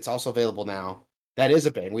PC. It's also available now. That is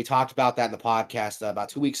a bang. We talked about that in the podcast about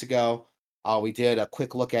 2 weeks ago. We did a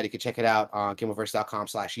quick look at it. You can check it out on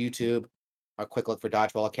gameoverse.com/YouTube. A quick look for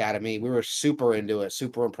Dodgeball Academy. We were super into it,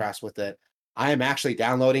 super impressed with it. I am actually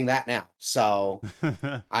downloading that now. So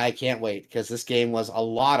I can't wait because this game was a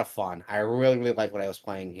lot of fun. I really, really like what I was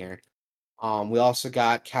playing here. We also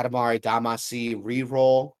got Katamari Damacy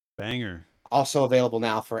Reroll, Banger. also available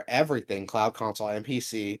now for everything, cloud console and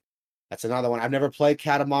PC. That's another one. I've never played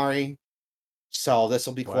Katamari, so this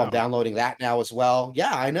will be cool. I'm Wow. downloading that now as well.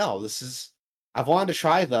 Yeah, I know. I've wanted to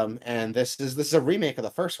try them, and this is a remake of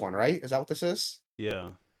the first one, right? Is that what this is? Yeah.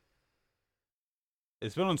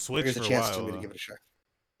 It's been on Switch Here's a for a chance for while me to give though. it a try.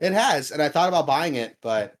 It has, and I thought about buying it,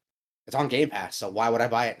 but it's on Game Pass, so why would I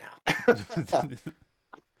buy it now?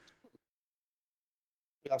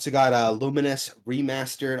 We also got Luminous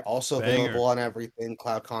Remastered, also available Banger. on everything,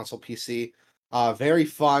 cloud console, PC. Very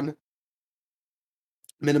fun,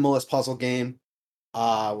 minimalist puzzle game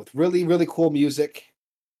with really, really cool music.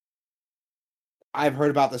 I've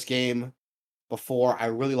heard about this game before. I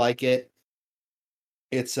really like it.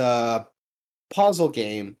 It's a puzzle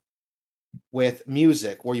game with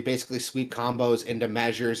music where you basically sweep combos into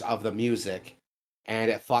measures of the music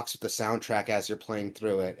and it fucks with the soundtrack as you're playing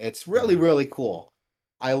through it. It's really, Nice. really cool.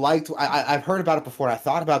 I've heard about it before. I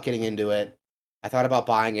thought about getting into it. I thought about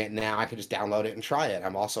buying it. Now I can just download it and try it.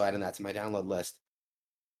 I'm also adding that to my download list.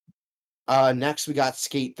 Next we got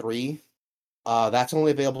Skate 3. That's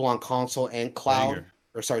only available on console and cloud. Banger.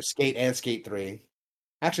 Or sorry, Skate and Skate 3.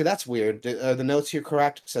 Actually, that's weird. Are the notes here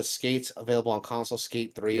correct? It says Skate's available on console,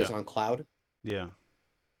 Skate 3 is Yeah. on cloud. Yeah.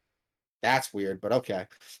 That's weird, but okay.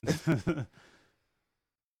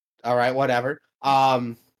 All right, whatever.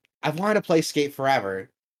 I've wanted to play Skate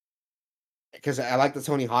forever because I like the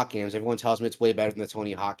Tony Hawk games. Everyone tells me it's way better than the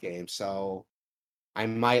Tony Hawk games, so I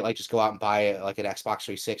might like just go out and buy it like an Xbox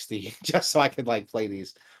 360 just so I could like play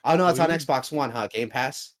these. Oh no, Well, it's on you could. Xbox One, huh? Game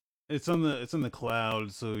Pass. It's on the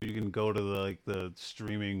cloud, so you can go to the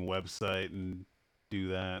streaming website and do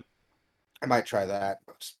that. I might try that.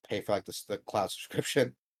 Just pay for like the cloud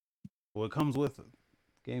subscription. Well, it comes with it.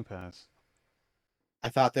 Game Pass. I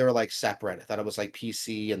thought they were like separate. I thought it was like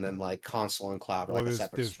PC and then like console and cloud or Well, like a there's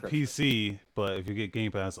separate there's subscription. PC, but if you get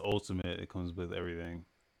Game Pass Ultimate, it comes with everything.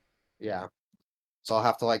 Yeah. So I'll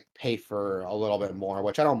have to like pay for a little bit more,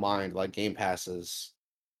 which I don't mind. Like Game Pass is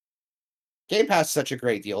such a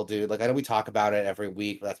great deal, dude. Like I know we talk about it every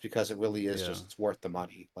week, but that's because it really is Yeah. just it's worth the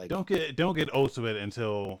money. Like, Don't get Ultimate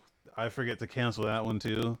until I forget to cancel that one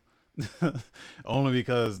too. Only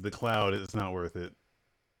because the cloud is not worth it.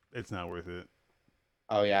 It's not worth it.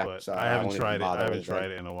 oh yeah, But so I I haven't won't even tried it. I bother haven't with it then.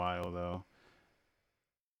 tried it in a while though.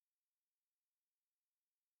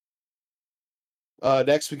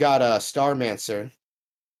 Next we got Starmancer,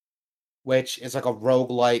 which is like a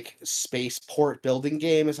roguelike space port building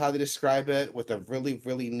game, is how they describe it, with a really,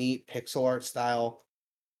 really neat pixel art style.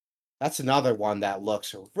 That's another one that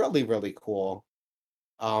looks really, really cool.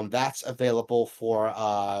 That's available for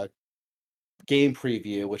game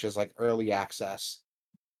preview, which is like early access.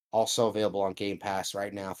 Also available on Game Pass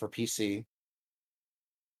right now for PC.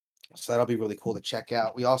 So that'll be really cool to check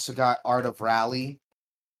out. We also got Art of Rally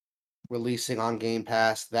releasing on Game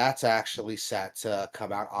Pass. That's actually set to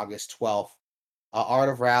come out August 12th. Art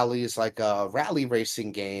of Rally is like a rally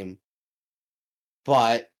racing game,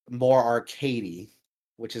 but more arcadey,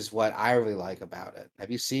 which is what I really like about it.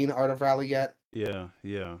 Have you seen Art of Rally yet? Yeah,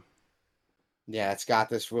 yeah. Yeah, it's got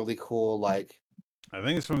this really cool like. I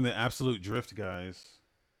think it's from the Absolute Drift guys,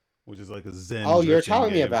 which is like a Zen Oh, you're drifting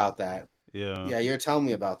telling me game. about that. Yeah. Yeah, you're telling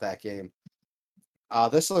me about that game.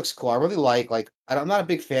 This looks cool. I really like I'm not a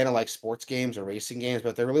big fan of like sports games or racing games,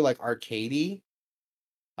 but they're really like arcadey.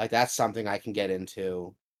 Like that's something I can get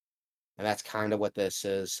into, and that's kind of what this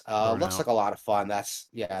is. Looks Burnout. like a lot of fun. That's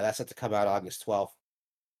set to come out August 12th.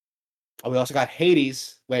 We also got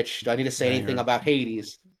Hades, which do I need to say anything Banger. about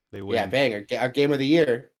Hades? They Yeah, win. banger. Our game of the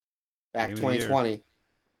year. Back Game of the year. 2020.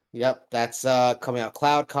 Yep, that's coming out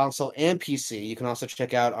cloud, console, and PC. You can also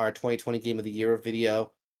check out our 2020 Game of the Year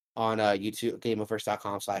video on YouTube,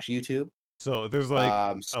 gameofverse.com/YouTube. So there's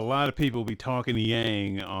like a lot of people be talking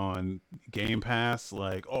yang on Game Pass,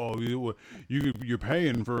 like, oh, you're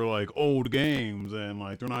paying for like old games and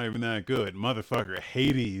like they're not even that good. Motherfucker,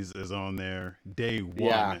 Hades is on there day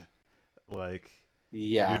Yeah, one. Like, you're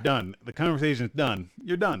yeah, done. The conversation's done.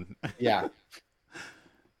 You're done. yeah.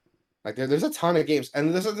 Like there's a ton of games,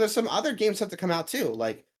 and there's some other games that have to come out too.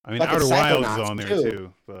 Like I mean, fucking Outer Wilds is Psychonauts on there 2.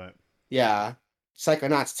 too, but Yeah,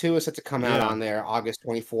 Psychonauts 2 is set to come out yeah. on there August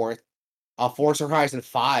 24th. Forza Horizon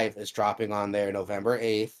 5 is dropping on there November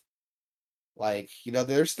 8th. Like,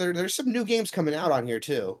 there's some new games coming out on here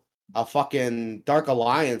too. A fucking Dark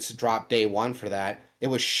Alliance dropped day one for that. It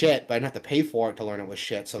was shit, but I didn't have to pay for it to learn it was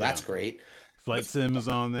shit, so Yeah. that's great. Flight Sim is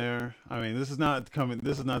on there. I mean, this is not coming.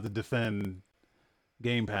 This is not the defend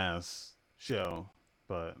Game Pass show,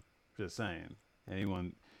 but just saying,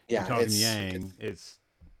 anyone you're Yeah, talking it's Yang, it's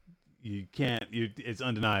you can't. It's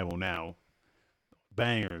undeniable now.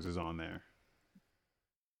 Bangers is on there.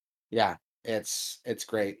 yeah, it's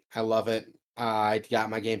great. I love it. I got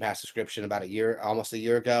my Game Pass subscription about almost a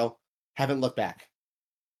year ago. Haven't looked back.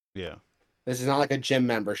 Yeah, This is not like a gym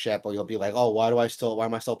membership where you'll be like, "Oh, why am I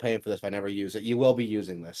still paying for this if I never use it?" You will be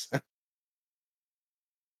using this.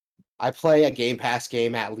 I play a Game Pass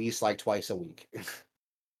game at least like twice a week. I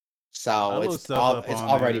So load stuff up it's on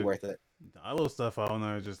already there. worth it. I load stuff on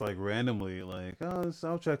there just like randomly, like, oh,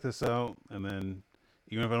 I'll check this out, and then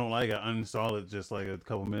even if I don't like it, I uninstall it just like a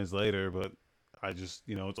couple minutes later. But I just,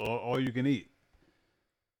 it's all you can eat.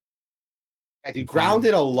 I do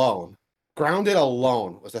Fun. Grounded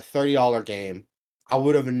alone was a $30 game. I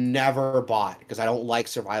would have never bought because I don't like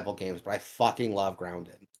survival games, but I fucking love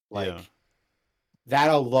Grounded. Yeah, Like that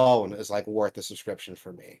alone is like worth the subscription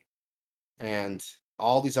for me. And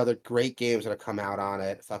all these other great games that have come out on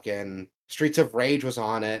it. Fucking Streets of Rage was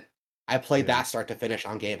on it. I played yeah, that start to finish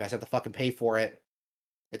on Game Pass. I had to fucking pay for it.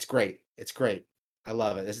 It's great. It's great. I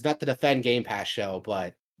love it. This is not the defend Game Pass show,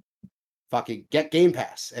 but fucking get Game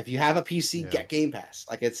Pass. If you have a PC, yeah. get Game Pass.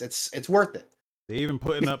 Like it's worth it. They even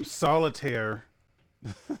putting up Solitaire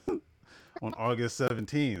on August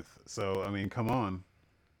 17th. So I mean, come on,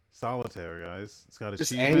 Solitaire, guys. It's got So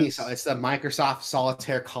achievements. it's the Microsoft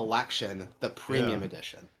Solitaire Collection, the Yeah, premium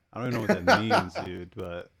edition. I don't even know what that means, dude.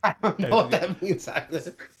 But I don't know what every, that means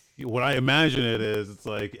either. what I imagine it is, it's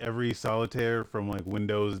like every Solitaire from like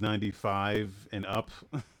Windows 95 and up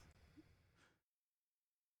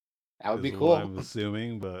That would is be what cool. I'm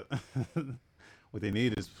assuming. But what they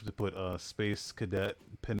need is to put Space Cadet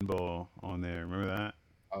Pinball on there. Remember that?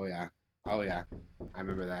 Oh yeah. Oh yeah. I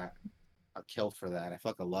remember that. I killed for that. I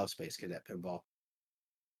fucking love Space Cadet Pinball.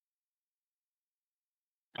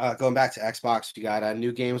 Going back to Xbox, we got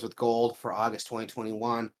new games with gold for August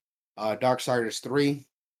 2021. Darksiders 3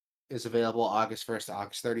 is available August 1st to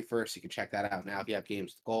August 31st. You can check that out now if you have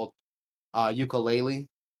games with gold. Ukulele,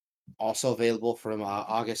 also available from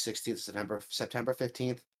August 16th to September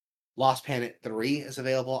 15th. Lost Planet 3 is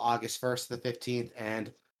available August 1st to the 15th.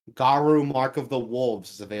 And Garu Mark of the Wolves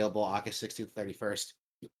is available August 16th to 31st.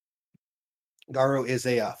 Garu is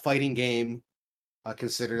a fighting game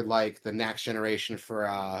considered like the next generation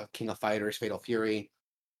for King of Fighters, Fatal Fury.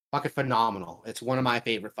 Fucking phenomenal. It's one of my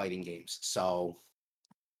favorite fighting games. So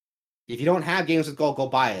if you don't have games with gold, go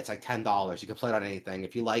buy it. It's like $10. You can play it on anything.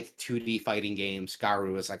 If you like 2D fighting games,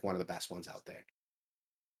 Garu is like one of the best ones out there.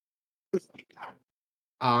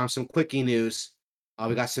 Some quickie news.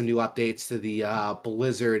 We got some new updates to the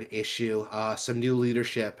Blizzard issue. Some new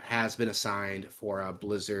leadership has been assigned for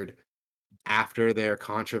Blizzard after their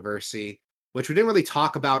controversy, which we didn't really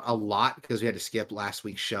talk about a lot because we had to skip last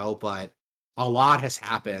week's show, but a lot has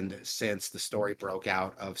happened since the story broke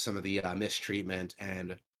out of some of the mistreatment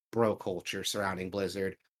and bro culture surrounding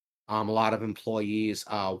Blizzard. A lot of employees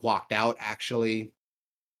walked out actually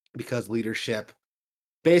because leadership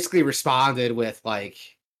basically responded with like,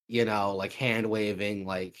 like hand waving,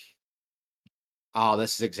 like, oh,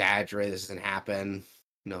 this is exaggerated, this doesn't happen.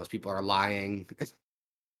 Those people are lying.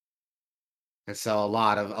 And so a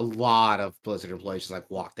lot of Blizzard employees just like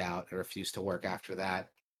walked out and refused to work after that.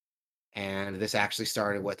 And this actually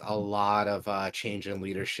started with a lot of change in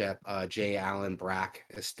leadership. Jay Allen Brack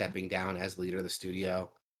is stepping down as leader of the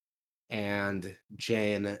studio, and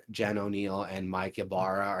Jen O'Neill and Mike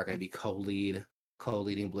Ibarra are going to be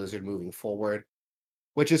co-leading Blizzard moving forward,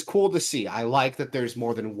 which is cool to see. I like that there's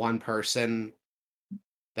more than one person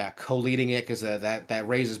that co-leading it because that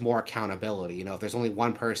raises more accountability. If there's only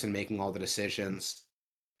one person making all the decisions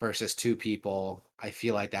versus two people, I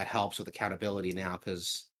feel like that helps with accountability now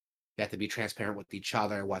because They have to be transparent with each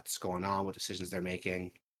other, what's going on, what decisions they're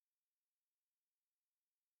making.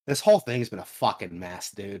 This whole thing's been a fucking mess,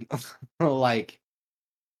 dude. Like,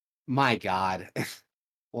 my God.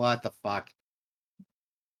 What the fuck?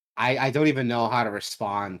 I don't even know how to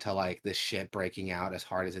respond to like this shit breaking out as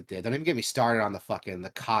hard as it did. Don't even get me started on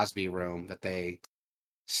the Cosby room that they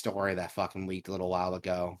story that fucking leaked a little while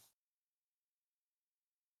ago.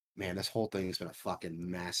 Man, this whole thing's been a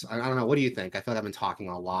fucking mess. I don't know. What do you think? I feel like I've been talking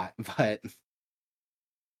a lot, but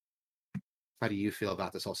how do you feel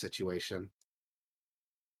about this whole situation?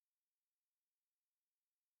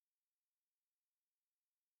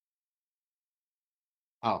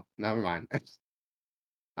 Oh, never mind.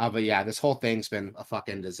 But yeah, this whole thing's been a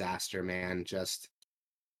fucking disaster, man. Just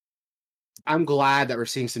I'm glad that we're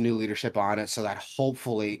seeing some new leadership on it so that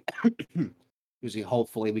hopefully usually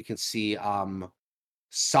hopefully we can see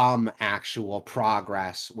some actual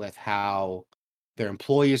progress with how their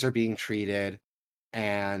employees are being treated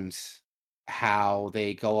and how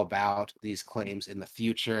they go about these claims in the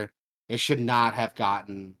future. It should not have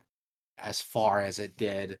gotten as far as it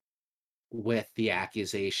did with the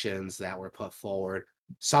accusations that were put forward.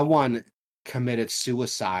 Someone committed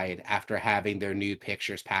suicide after having their nude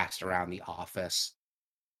pictures passed around the office.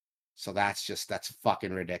 So that's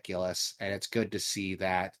fucking ridiculous. And it's good to see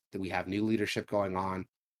that we have new leadership going on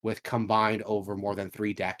with combined over more than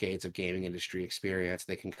 3 decades of gaming industry experience.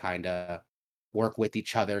 They can kind of work with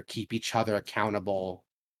each other, keep each other accountable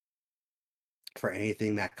for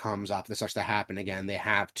anything that comes up that starts to happen again. They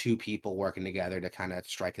have two people working together to kind of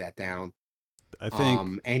strike that down. I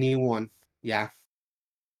think Anyone, yeah,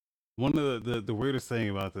 one of the weirdest thing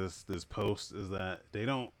about this post is that they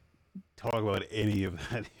don't talk about any of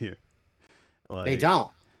that here. they Like don't.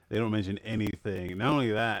 they don't mention anything. Not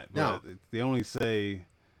only that, but No, they only say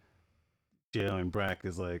Jalen Brack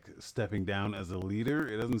is like stepping down as a leader.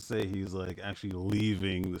 It doesn't say he's like actually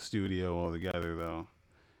leaving the studio altogether though.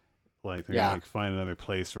 Like they're gonna yeah. like find another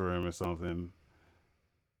place for him or something,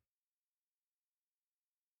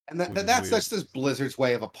 And which is that's weird. just Blizzard's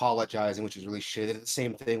way of apologizing, which is really shitty. They did the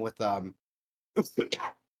same thing with the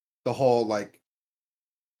whole like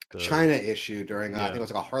The China issue during I think yeah, it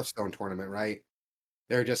was like a Hearthstone tournament, right?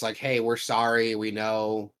 They're just like, "Hey, we're sorry. We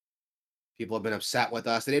know people have been upset with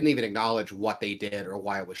us." They didn't even acknowledge what they did or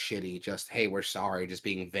why it was shitty. Just, "Hey, we're sorry," just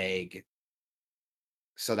being vague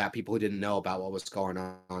so that people who didn't know about what was going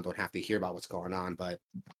on don't have to hear about what's going on. But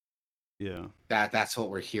yeah, that's what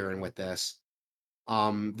we're hearing with this.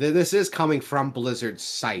 This is coming from Blizzard's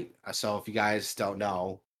site. So if you guys don't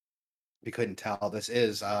know, you couldn't tell, this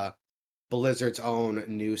is Blizzard's own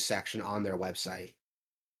news section on their website.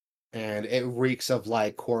 And it reeks of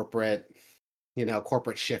like corporate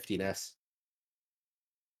shiftiness.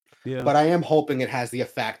 yeah, But I am hoping it has the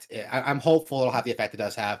effect. I'm hopeful it'll have the effect it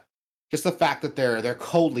does have. Just the fact that they're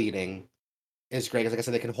co-leading is great. 'Cause like I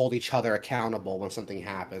said, they can hold each other accountable when something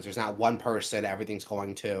happens. There's not one person everything's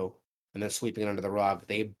going to and then sweeping it under the rug.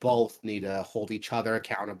 They both need to hold each other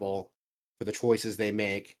accountable for the choices they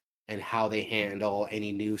make and how they handle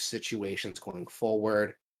any new situations going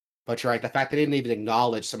forward. But you're right, the fact they didn't even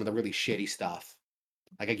acknowledge some of the really shitty stuff.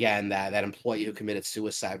 Like again, that employee who committed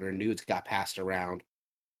suicide or nudes got passed around,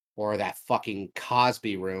 or that fucking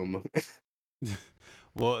Cosby room,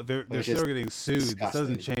 well, they're which still is getting sued. This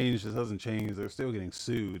doesn't disgusting. change. This doesn't change. They're still getting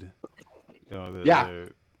sued. You know, Yeah,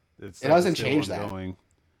 it's it stuff is doesn't still change that. ongoing.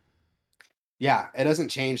 Yeah, it doesn't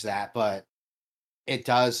change that, but it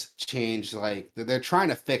does change, like, they're trying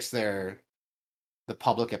to fix the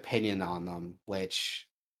public opinion on them, which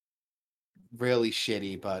really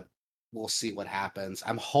shitty, but we'll see what happens.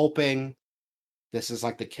 I'm hoping this is,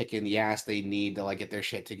 like, the kick in the ass they need to, like, get their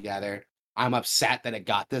shit together. I'm upset that it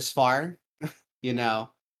got this far, you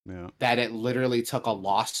know, Yeah, that it literally took a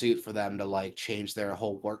lawsuit for them to, like, change their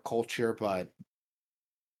whole work culture, but,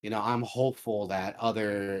 I'm hopeful that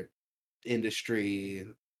other industry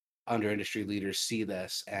under industry leaders see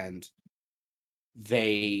this and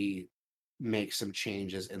they make some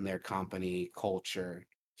changes in their company culture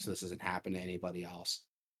so this doesn't happen to anybody else.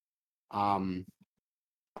 Um,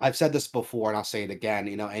 I've said this before and I'll say it again.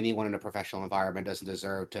 Anyone in a professional environment doesn't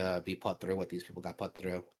deserve to be put through what these people got put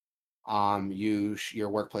through. Your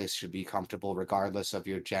workplace should be comfortable regardless of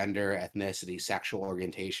your gender, ethnicity, sexual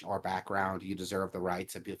orientation, or background. You deserve the right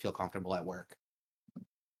to feel comfortable at work.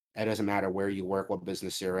 It doesn't matter where you work, what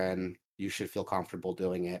business you're in, you should feel comfortable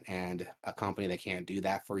doing it. And a company that can't do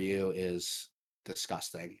that for you is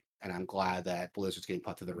disgusting. And I'm glad that Blizzard's getting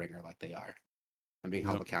put through the ringer like they are and being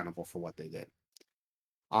held yep. accountable for what they did.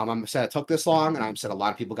 I'm sad it took this long, and I'm sad a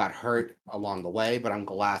lot of people got hurt along the way, but I'm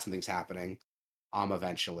glad something's happening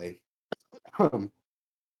eventually.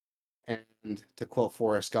 And to quote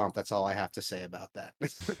Forrest Gump, that's all I have to say about that.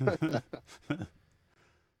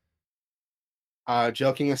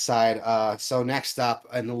 Joking aside, so next up,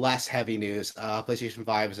 and less heavy news, PlayStation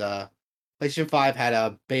 5 had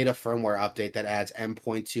a beta firmware update that adds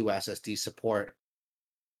M.2 SSD support.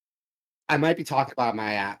 I might be talking about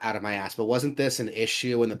out of my ass, but wasn't this an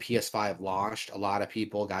issue when the PS5 launched? A lot of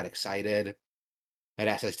people got excited that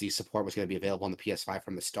SSD support was going to be available on the PS5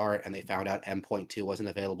 from the start, and they found out M.2 wasn't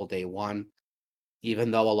available day one,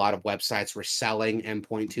 even though a lot of websites were selling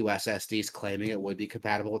M.2 SSDs claiming it would be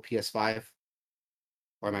compatible with PS5.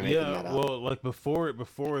 Or am I making Yeah, that up? well, like before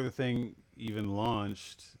the thing even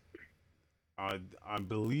launched, I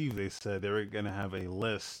believe they said they were gonna have a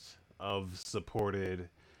list of supported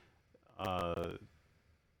uh,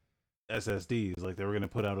 SSDs. Like they were gonna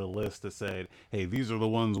put out a list that said, "Hey, these are the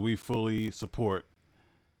ones we fully support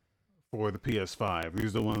for the PS5. These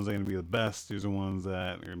are the ones that are gonna be the best. These are the ones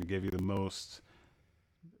that are gonna give you the most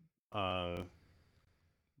uh,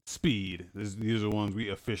 speed. These are the ones we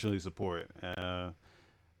officially support."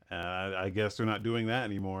 I guess they're not doing that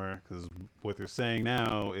anymore because what they're saying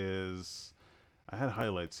now is I had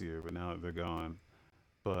highlights here, but now they're gone.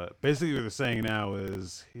 But basically, what they're saying now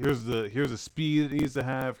is here's the speed it needs to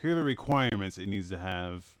have. Here are the requirements it needs to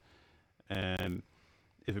have, and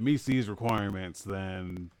if it meets these requirements,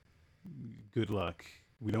 then good luck.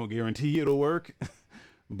 We don't guarantee it'll work,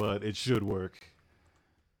 but it should work.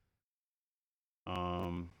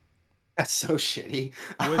 Um, That's so shitty.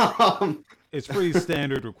 which Um, it's pretty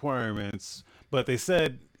standard requirements, but they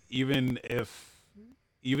said even if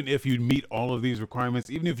even if you meet all of these requirements,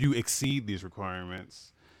 even if you exceed these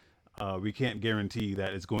requirements, we can't guarantee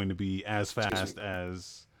that it's going to be as excuse me. fast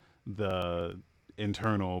as the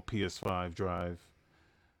internal PS5 drive,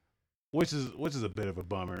 which is a bit of a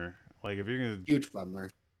bummer. Like if you're gonna Huge bummer.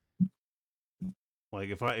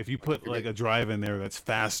 if you Like if put you're like getting a drive in there that's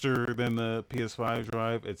faster than the PS5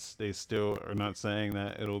 drive, it's they still are not saying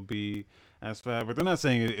that it'll be as fast, but they're not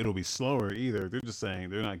saying it'll be slower either. They're just saying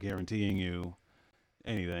they're not guaranteeing you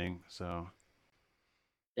anything. So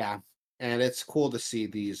yeah. And it's cool to see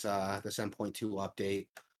this M.2 update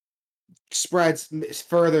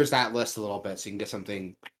furthers that list a little bit so you can get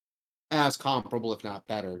something as comparable, if not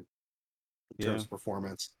better, in yeah, terms of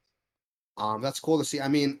performance. That's cool to see. I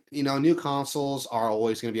mean, new consoles are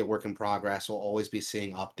always going to be a work in progress. We'll always be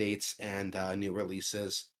seeing updates and new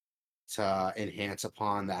releases to enhance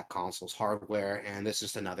upon that console's hardware. And this is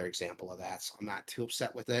just another example of that. So I'm not too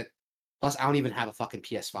upset with it. Plus, I don't even have a fucking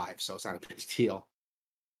PS5, so it's not a big deal.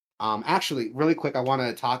 Actually, really quick, I want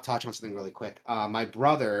to touch on something really quick. My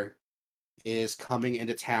brother is coming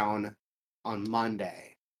into town on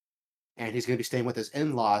Monday, and he's going to be staying with his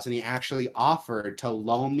in-laws, and he actually offered to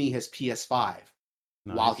loan me his PS5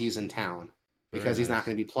 while nice, he's in town very because he's not nice.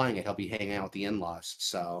 going to be playing it. He'll be hanging out with the in-laws.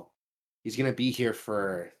 So he's going to be here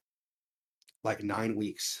for like 9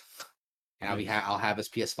 weeks, and Nice. I'll have his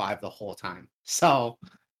PS5 the whole time. So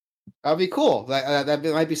that'll be cool. That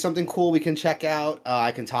might be something cool we can check out.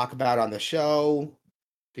 I can talk about on the show,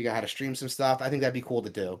 figure out how to stream some stuff. I think that'd be cool to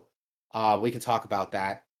do. We can talk about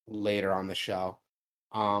that later on the show.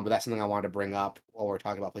 But that's something I wanted to bring up while we're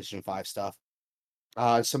talking about PlayStation 5 stuff.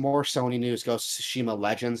 Some more Sony news. Ghost of Tsushima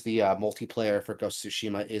Legends, the multiplayer for Ghost of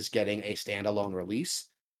Tsushima, is getting a standalone release,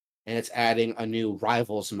 and it's adding a new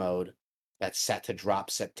Rivals mode that's set to drop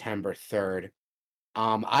September 3rd.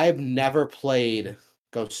 I've never played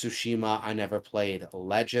Ghost of Tsushima. I never played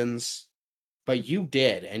Legends, but you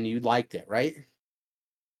did, and you liked it, right?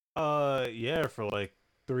 Yeah, for like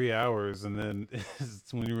 3 hours, and then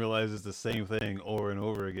it's when you realize it's the same thing over and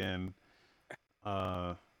over again.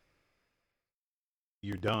 Uh,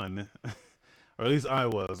 you're done, or at least I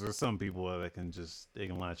was. There's some people that they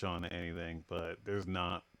can latch on to anything, but there's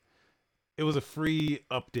not. It was a free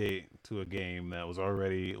update to a game that was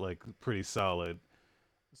already like pretty solid,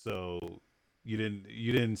 so you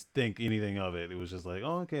didn't think anything of it. It was just like,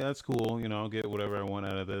 oh, okay, that's cool. I'll get whatever I want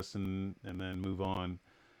out of this, and then move on.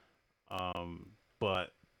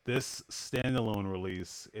 But this standalone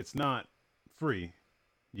release, it's not free.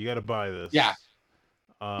 You got to buy Yeah, this.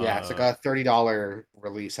 yeah. It's like Uh, a $30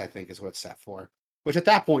 release, I think, is what it's set for. Which at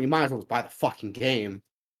that point, you might as well just buy the fucking game.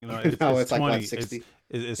 it's No, it's it's like what 20. It's 60?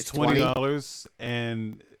 it's It's twenty 20. dollars,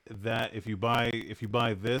 and that if you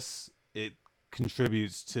buy this, it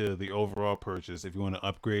contributes to the overall purchase. If you want to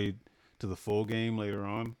upgrade to the full game later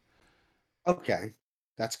on, Okay,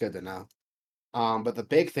 that's good to know. But the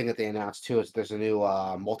big thing that they announced too is there's a new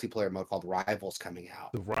multiplayer mode called Rivals coming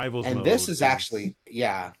out. the rivals And this mode is is actually,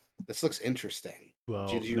 yeah, this looks interesting. well,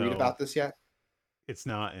 Did you read no, about this yet? It's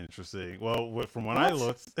not interesting. Well, from when I What?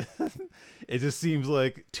 looked, it just seems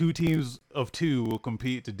like two teams of two will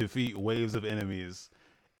compete to defeat waves of enemies.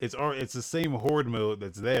 It's the same horde mode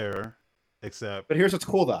that's there, except But here's what's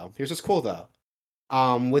cool though. Here's what's cool though.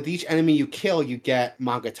 With each enemy you kill, you get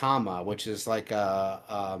Magatama, which is like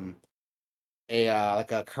a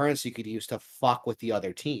currency you could use to fuck with the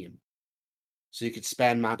other team. So you could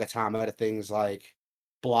spend Magatama to things like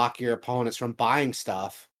block your opponents from buying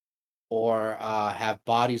stuff, or have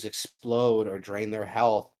bodies explode or drain their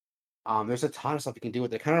health. There's a ton of stuff you can do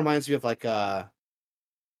with it. It kind of reminds me of like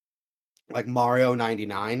Mario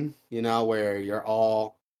 99, where you're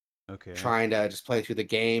all okay. trying to just play through the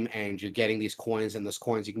game and you're getting these coins, and those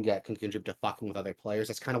coins you can get can contribute to fucking with other players.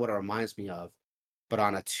 That's kind of what it reminds me of, but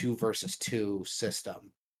on a two versus two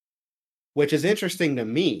system, which is interesting to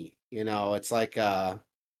me. It's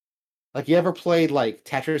like you ever played like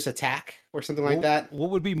Tetris Attack or something like that? What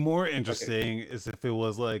would be more Okay. interesting is if it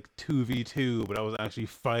was like 2v2, but I was actually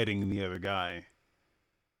fighting the other guy.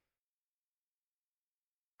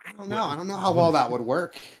 I don't know. What? I don't know how well that would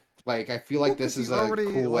work. Like, I feel Well, like because this is you a already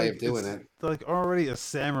cool way of like doing it's it. like already a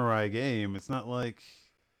samurai game. It's not like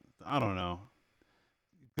I don't know.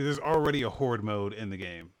 There's already a horde mode in the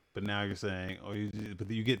game, but now you're saying, oh, but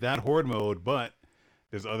you get that horde mode, but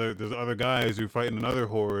there's other guys who fight in another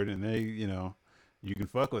horde, and you can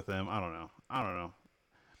fuck with them. I don't know.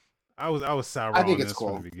 I was sour I think on it's this from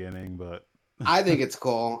the cool. beginning, but I think it's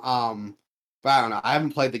cool. But I don't know. I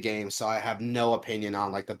haven't played the game, so I have no opinion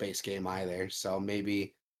on like the base game either. So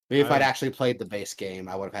maybe if I'd I actually played the base game,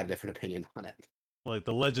 I would have had a different opinion on it. like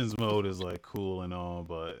the Legends mode is like cool and all,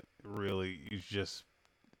 but really, it's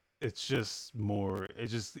just more. It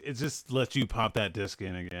just lets you pop that disc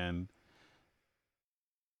in again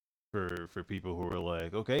for people who are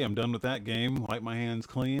like, okay, I'm done with that game. Wipe my hands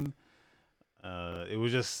clean. It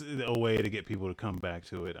was just a way to get people to come back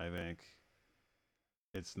to it. I think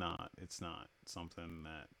it's not something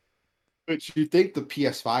that. But you think the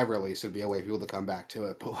PS5 release would be a way for people to come back to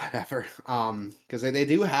it, but whatever. Because they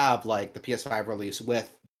do have like the PS5 release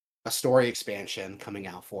with a story expansion coming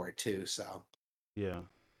out for it too. So, Yeah,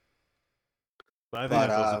 but I think but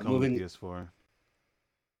that's also coming to moving, PS4.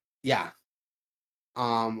 yeah.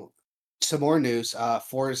 Um, some more news.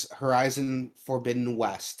 Forza Horizon Forbidden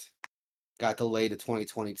West got delayed to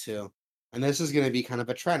 2022. And this is going to be kind of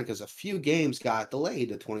a trend because a few games got delayed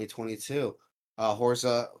to 2022.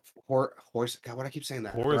 Horza, Horse, God, what I keep saying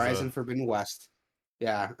that? Forza. Horizon Forbidden West.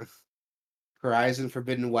 Yeah. Horizon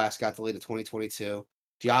Forbidden West got delayed to 2022.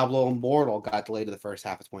 Diablo Immortal got delayed to the first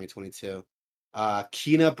half of 2022.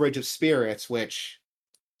 Kena Bridge of Spirits, which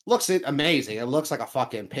looks amazing. It looks like a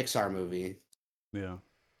fucking Pixar movie. Yeah,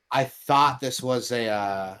 I thought this was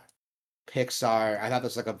a Pixar. I thought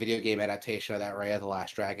this was like a video game adaptation of that Raya the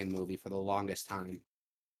Last Dragon movie for the longest time.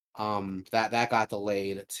 That got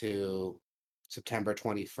delayed to September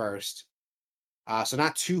 21st. So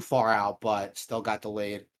not too far out, but still got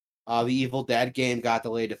delayed. The Evil Dead game got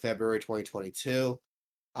delayed to February 2022.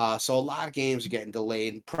 So a lot of games are getting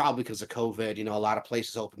delayed, probably because of COVID. A lot of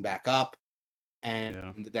places open back up. And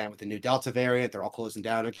yeah. then with the new Delta variant, they're all closing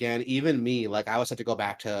down again. Even me, like I was set to go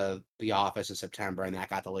back to the office in September, and that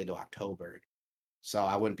got delayed to October. So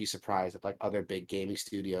I wouldn't be surprised if like other big gaming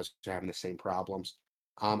studios are having the same problems.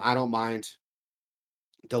 I don't mind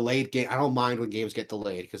delayed game. I don't mind when games get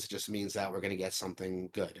delayed because it just means that we're going to get something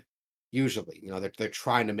good. Usually, they're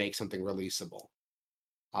trying to make something releasable.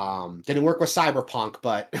 Didn't work with Cyberpunk,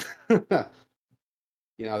 but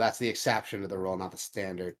that's the exception to the rule, not the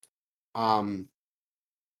standard. Um,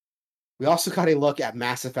 we also got a look at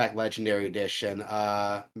Mass Effect Legendary Edition.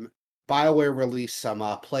 BioWare released some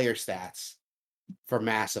player stats for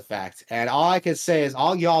Mass Effect, and all I can say is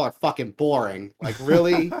all y'all are fucking boring. Like,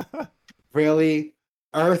 really, really,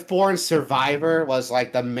 Earthborn Survivor was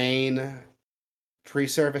like the main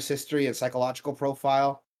pre-service history and psychological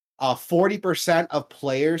profile. 40% of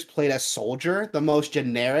players played as soldier, the most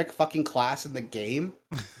generic fucking class in the game.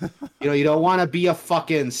 You don't want to be a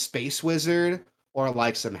fucking space wizard or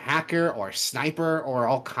like some hacker or sniper or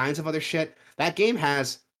all kinds of other shit. That game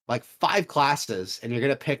has like 5 classes, and you're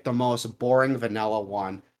gonna pick the most boring vanilla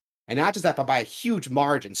one. And not just that, but by a huge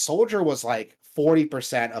margin. Soldier was like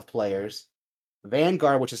 40% of players.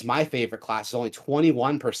 Vanguard, which is my favorite class, is only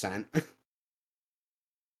 21%.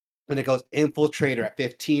 And it goes Infiltrator at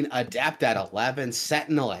 15, Adept at 11,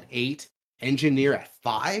 Sentinel at 8, Engineer at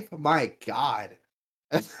 5. My God.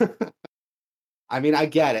 I mean, I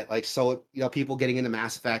get it. Like, so people getting into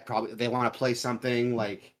Mass Effect probably they want to play something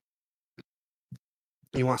like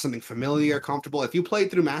you want something familiar, comfortable. If you played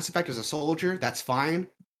through Mass Effect as a soldier, that's fine.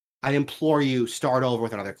 I implore you, start over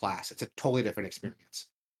with another class. It's a totally different experience,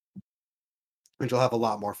 and you'll have a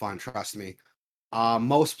lot more fun. Trust me.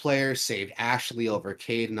 Most players saved Ashley over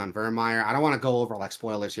Caden on Vermeer. I don't want to go over like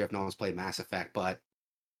spoilers here if no one's played Mass Effect, but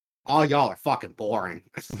all y'all are fucking boring.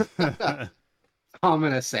 I'm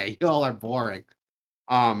gonna say y'all are boring.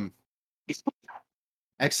 Um,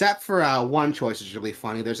 except for one choice is really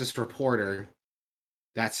funny. There's this reporter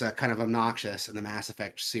that's kind of obnoxious in the Mass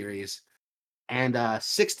Effect series, and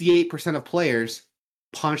 68% of players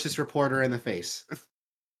punch this reporter in the face,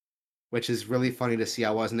 which is really funny to see.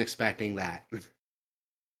 I wasn't expecting that.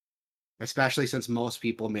 Especially since most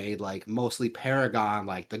people made like mostly Paragon,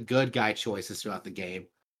 like the good guy choices throughout the game.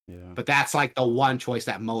 Yeah. But that's like the one choice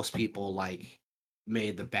that most people like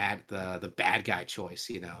made the bad guy choice,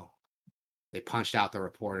 you know. They punched out the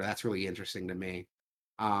reporter. That's really interesting to me.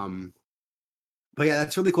 Um but yeah,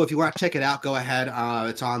 that's really cool. If you want to check it out, go ahead.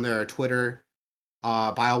 It's on their Twitter.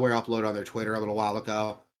 BioWare uploaded on their Twitter a little while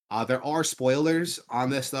ago. There are spoilers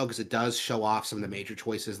on this though, because it does show off some of the major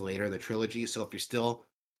choices later in the trilogy. So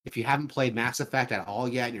if you haven't played Mass Effect at all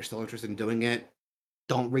yet and you're still interested in doing it,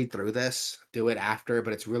 don't read through this. Do it after,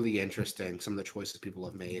 but it's really interesting, some of the choices people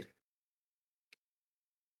have made.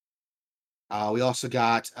 We also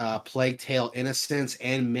got Plague Tale Innocence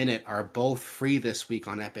and Minute are both free this week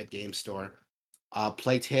on Epic Game Store.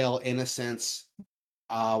 Plague Tale Innocence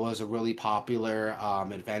was a really popular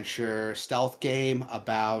adventure stealth game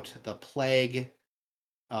about the plague,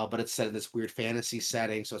 but it's set in this weird fantasy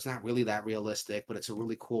setting, so it's not really that realistic, but it's a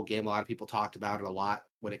really cool game. A lot of people talked about it a lot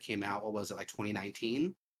when it came out. What was it, like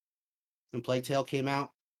 2019 when Plague Tale came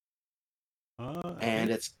out? I And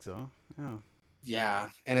think it's so. Yeah. yeah,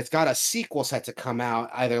 and it's got a sequel set to come out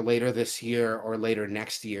either later this year or later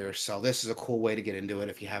next year. So this is a cool way to get into it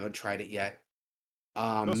if you haven't tried it yet.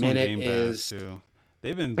 It's also on Minute Game Pass is too.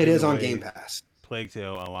 They've been it giving is on Game away Pass. Plague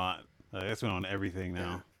Tale a lot. That's been on everything Yeah.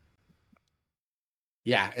 now.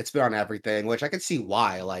 Yeah, it's been on everything, which I can see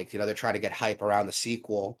why. Like, you know, they're trying to get hype around the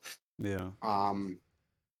sequel. Yeah. Um,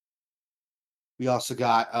 we also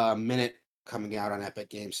got Minute coming out on Epic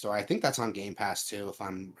Game Store. I think that's on Game Pass too, if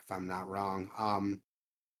I'm not wrong.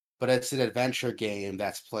 But it's an adventure game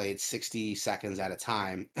that's played 60 seconds at a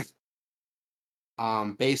time.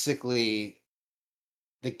 Basically,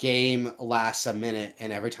 the game lasts a minute,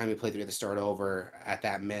 and every time you play through, you have to start over at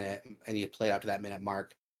that minute, and you play up to that minute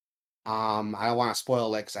mark. I don't want to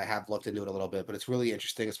spoil it because I have looked into it a little bit, but it's really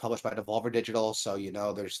interesting. It's published by Devolver Digital, so you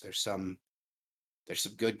know there's some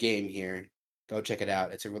good game here. Go check it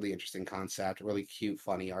out. It's a really interesting concept, really cute,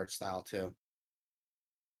 funny art style too.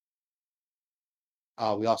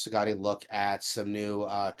 We also got a look at some new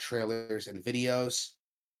trailers and videos.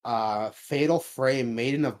 Fatal Frame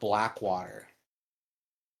Maiden of Blackwater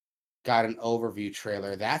got an overview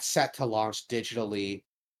trailer. That's set to launch digitally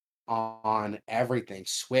on everything: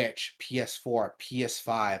 Switch, PS4,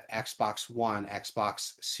 PS5, Xbox One,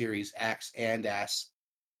 Xbox Series X and S,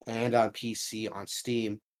 and on PC on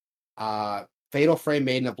Steam. Uh, Fatal Frame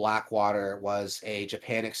Maiden of Blackwater was a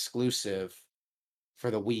Japan exclusive for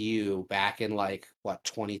the Wii U back in like what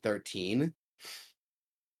 2013,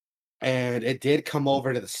 and it did come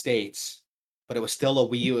over to the States, but it was still a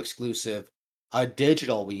Wii U exclusive, a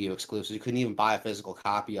digital Wii U exclusive. You couldn't even buy a physical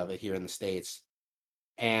copy of it here in the States.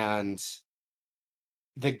 And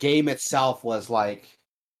the game itself was like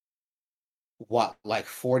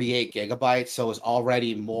 48 gigabytes, so it was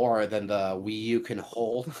already more than the Wii U can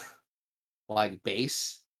hold, like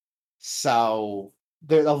base. So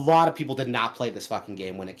there a lot of people did not play this fucking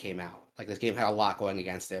game when it came out. Like this game had a lot going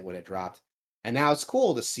against it when it dropped. And now it's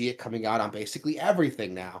cool to see it coming out on basically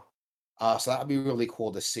everything now. So that would be really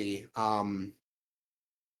cool to see.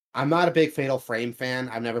 I'm not a big Fatal Frame fan.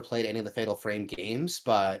 I've never played any of the Fatal Frame games,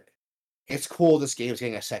 but it's cool this game's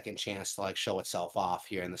getting a second chance to like show itself off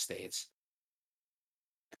here in the States.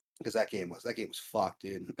 Because that game was fucked,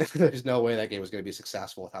 dude. There's no way that game was going to be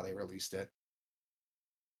successful with how they released it.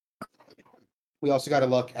 We also got to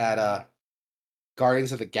look at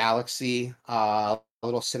Guardians of the Galaxy, a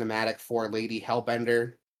little cinematic for Lady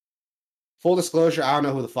Hellbender. Full disclosure, I don't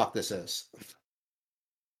know who the fuck this is.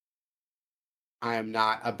 I am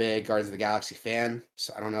not a big Guardians of the Galaxy fan,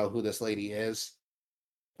 so I don't know who this lady is.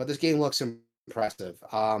 But this game looks impressive.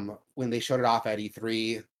 When they showed it off at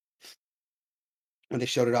E3,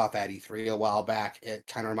 a while back, it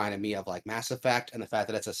kind of reminded me of like Mass Effect and the fact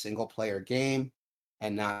that it's a single player game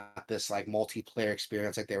and not this like multiplayer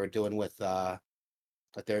experience like they were doing with the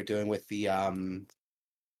God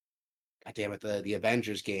damn it, the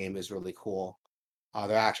Avengers game is really cool.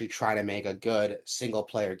 They're actually trying to make a good single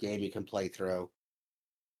player game you can play through.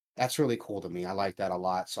 That's really cool to me. I like that a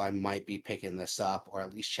lot. So I might be picking this up or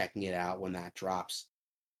at least checking it out when that drops.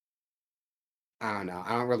 I don't know.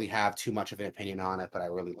 I don't really have too much of an opinion on it, but I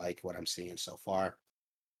really like what I'm seeing so far.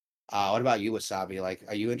 What about you, Wasabi? Like,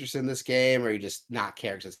 are you interested in this game or are you just not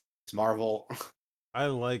care 'cause it's Marvel? I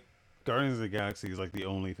like Guardians of the Galaxy is like the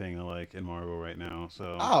only thing I like in Marvel right now,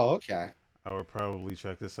 so Oh, okay. I would probably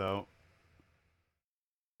check this out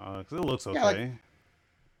because it looks Yeah, like okay.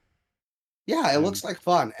 yeah, it And looks like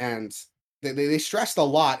fun. And they stressed a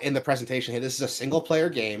lot in the presentation. Hey, this is a single player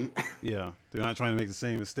game. yeah, they're not trying to make the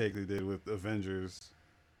same mistake they did with Avengers.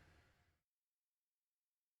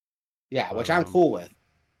 Yeah, But which I'm cool with.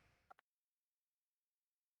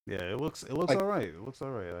 yeah, it looks Like, all right. It looks all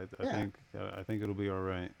right. yeah, I think it'll be all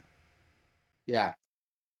right. yeah,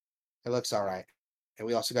 it looks all right. And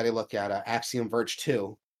we also got to look at Axiom Verge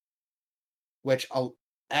 2, which a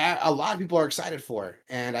lot of people are excited for,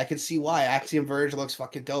 and I can see why. Axiom Verge looks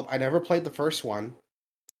fucking dope. I never played the first one.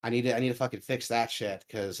 I need to fucking fix that shit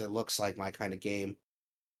because it looks like my kind of game.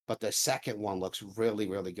 But the second one looks really,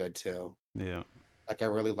 really good too. Yeah, Like I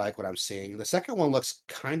really like what I'm seeing. The second one looks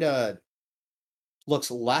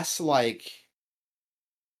less like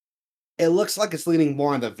it looks like it's leaning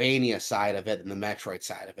more on the Vania side of it than the Metroid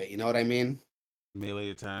side of it. You know what I mean? melee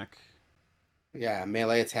attack. Yeah,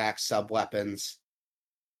 melee attacks, sub weapons.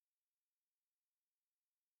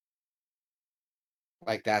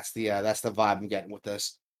 Like that's the vibe I'm getting with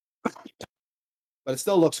this. But it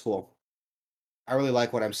still looks cool. I really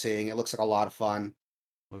like what I'm seeing. It looks like a lot of fun.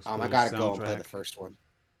 Looks I cool. gotta go and play the Soundtrack. first one.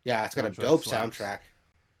 Yeah, it's got a Soundtrack dope slaps. soundtrack.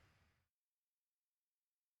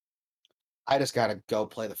 I just gotta go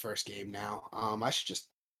play the first game now. I should just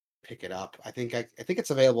pick it up. I think it's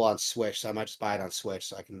available on Switch, so I might just buy it on Switch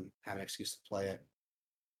so I can have an excuse to play it.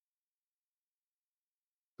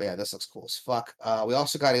 But yeah, this looks cool as fuck. We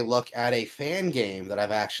also got a look at a fan game that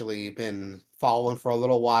I've actually been following for a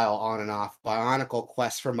little while on and off. Bionicle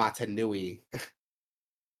Quest for Matanui.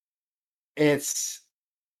 It's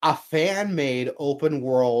a fan-made open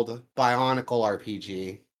world Bionicle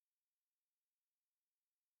RPG,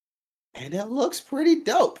 and it looks pretty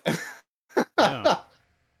dope. Yeah,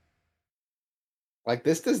 Like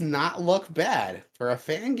this does not look bad. For a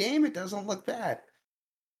fan game, it doesn't look bad.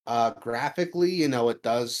 Graphically, it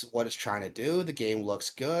does what it's trying to do. The game looks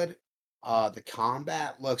good. The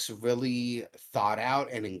combat looks really thought out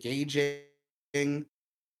and engaging.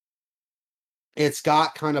 It's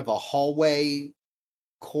got kind of a hallway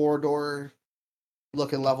corridor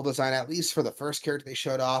looking level design, at least for the first character they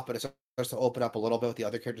showed off, but it's supposed to open up a little bit with the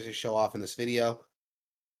other characters they show off in this video.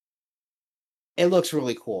 It looks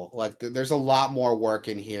really cool. Like there's a lot more work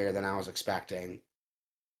in here than I was expecting.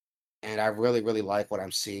 And I really, really like what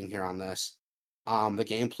I'm seeing here on this. The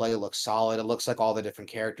gameplay looks solid. It looks like all the different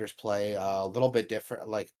characters play a little bit different,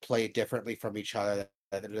 like play differently from each other.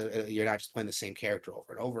 You're not just playing the same character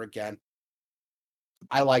over and over again.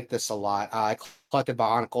 I like this a lot. I collected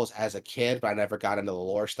Bionicles as a kid, but I never got into the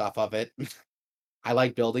lore stuff of it. I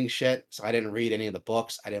like building shit, so I didn't read any of the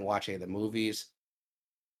books. I didn't watch any of the movies.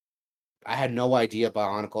 I had no idea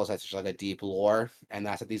Bionicles had such like a deep lore, and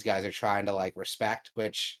that's what these guys are trying to like respect,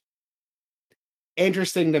 which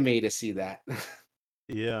interesting to me to see that.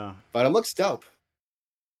 yeah. But it looks dope.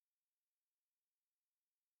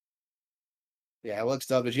 Yeah, it looks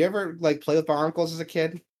dope. Did you ever like play with Barnacles as a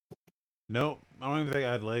kid? Nope. I don't even think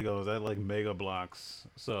I had Legos. I had like Mega Blocks.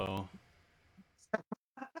 So,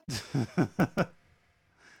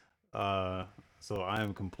 uh, so I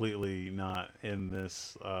am completely not in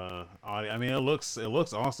this. I mean, it looks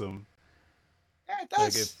awesome. Yeah, it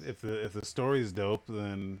Like does. if the story is dope,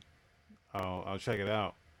 then I'll check it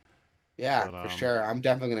out. Yeah, But for sure. I'm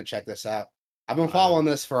definitely gonna check this out. I've been I following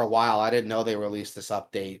this for a while. I didn't know they released this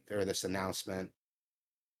update or this announcement,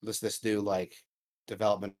 this new like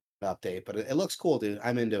development update. But it looks cool, dude.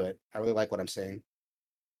 I'm into it. I really like what I'm seeing.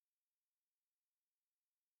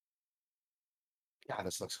 Yeah,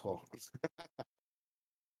 this looks cool.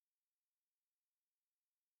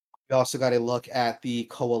 We also got to look at the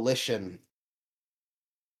Coalition.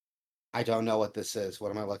 I don't know what this is.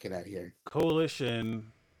 What am I looking at here? Coalition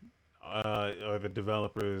are the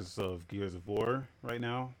developers of Gears of War right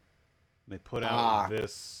now. They put out Ah,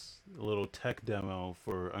 this little tech demo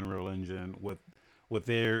for Unreal Engine with what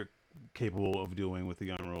they're capable of doing with the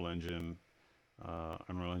Unreal Engine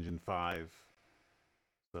 5.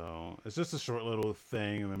 So it's just a short little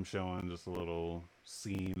thing of them showing just a little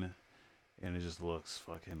scene, and it just looks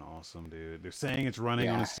fucking awesome, dude. They're saying it's running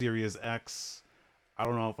on a yeah. Series X. I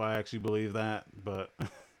don't know if I actually believe that, but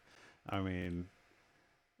I mean,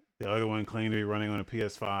 the other one claimed to be running on a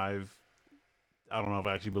PS5. I don't know if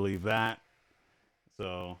I actually believe that.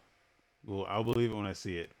 So, well, I'll believe it when I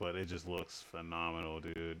see it, but it just looks phenomenal,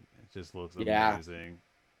 dude. It just looks Yeah, amazing.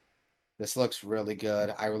 this looks really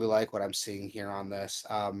good. I really like what I'm seeing here on this.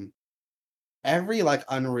 Every like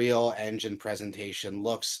Unreal Engine presentation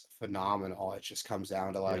looks phenomenal. It just comes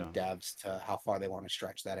down to Yeah. like devs to how far they want to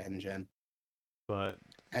stretch that engine. But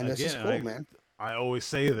And this is again, cool, man. I always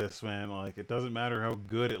say this, man. Like, it doesn't matter how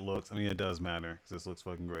good it looks. I mean, it does matter because this looks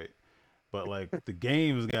fucking great. But like, the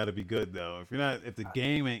game's got to be good though. If the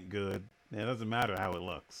game ain't good, it doesn't matter how it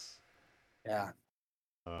looks. Yeah,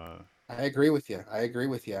 Uh, I agree with you. I agree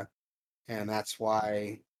with you. And that's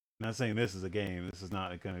why, not saying this is a game. This is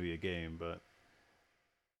not going to be a game. But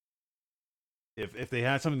if they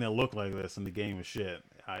had something that looked like this and the game was shit,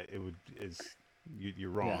 it would is you're yeah,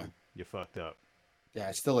 wrong. You fucked up. yeah,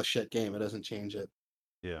 it's still a shit game. It doesn't change it.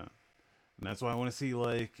 Yeah. And that's why I want to see,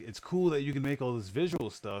 like, it's cool that you can make all this visual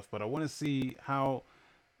stuff, but I want to see how's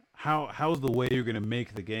the way you're gonna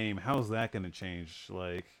make the game? How's that gonna change?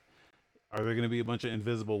 Like, are there gonna be a bunch of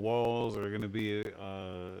invisible walls? Are there gonna be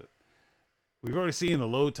we've already seen the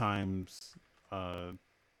load times uh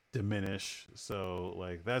diminish, so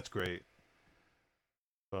like that's great.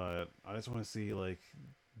 But I just want to see like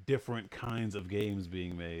different kinds of games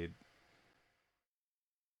being made.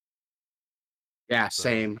 Yeah, So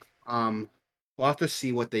same. We'll have to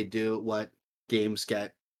see what they do, what games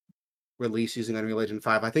get released using Unreal Engine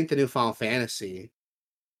 5. I think the new Final Fantasy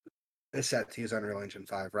is set to use Unreal Engine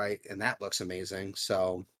 5, right? And that looks amazing.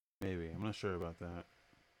 So, maybe I'm not sure about that.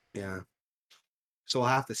 yeah. So we'll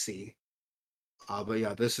have to see. But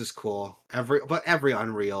yeah, this is cool. Every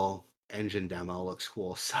Unreal Engine demo looks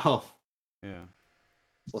cool. So Yeah.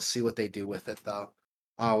 we'll see what they do with it though.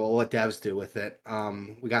 Well, what devs do with it.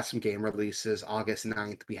 We got some game releases. August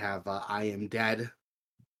 9th, we have I Am Dead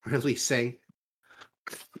releasing.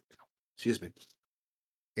 Excuse me.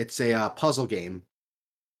 It's a puzzle game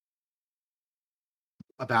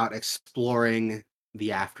about exploring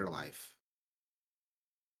the afterlife.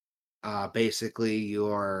 Basically,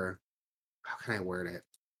 you're how can I word it?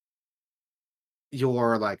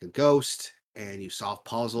 You're like a ghost and you solve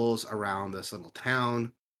puzzles around this little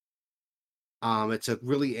town. It's a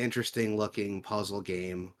really interesting looking puzzle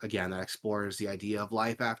game, again, that explores the idea of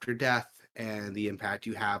life after death and the impact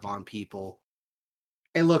you have on people.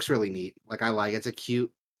 It looks really neat. Like I like it's a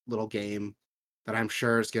cute little game that I'm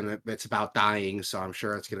sure is gonna it's about dying, so I'm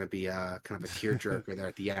sure it's gonna be a kind of a tearjerker there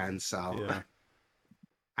at the end. So Yeah.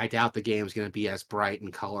 I doubt the game's gonna be as bright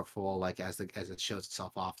and colorful like as it shows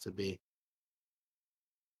itself off to be.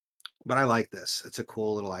 But I like this. It's a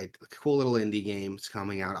cool little indie game. It's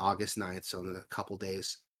coming out August 9th, so in a couple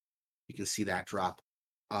days you can see that drop.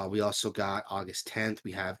 We also got August 10th.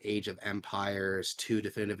 We have Age of Empires 2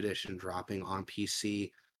 Definitive Edition dropping on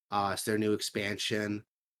PC. It's their new expansion,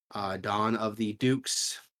 Dawn of the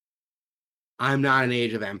Dukes. I'm not an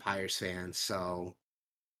Age of Empires fan, so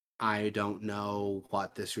I don't know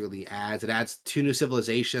what this really adds. It adds 2 new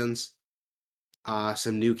civilizations,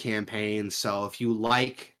 some new campaigns. So if you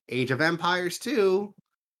like Age of Empires 2,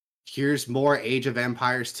 here's more Age of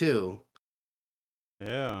Empires 2.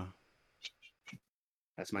 Yeah.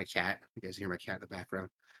 That's my cat. You guys hear my cat in the background.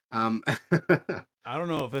 Um, I don't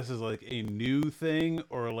know if this is like a new thing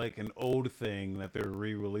or like an old thing that they're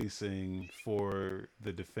re-releasing for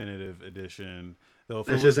the definitive edition. Though if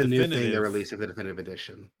it this was is a new thing they're definitive, releasing for the definitive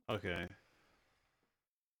edition. okay,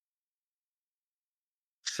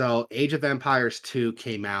 So Age of Empires 2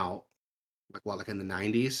 came out like in the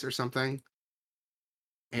 90s or something.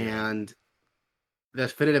 yeah, And the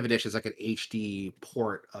definitive edition is like an HD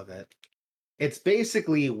port of it. It's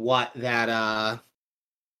basically what that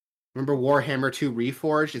remember Warhammer 2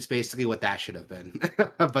 Reforged? It's basically what that should have been.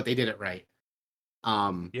 But they did it right.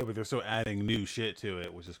 Um yeah, but they're still adding new shit to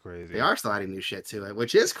it, which is they crazy. are still adding new shit to it,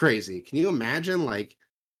 which is crazy. Can you imagine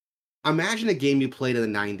imagine a game you played in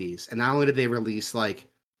the 90s and not only did they release like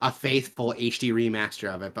a faithful HD remaster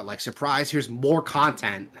of it, but like surprise, here's more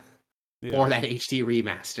content Yeah, for that HD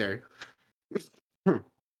remaster.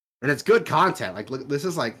 And it's good content. Like look, this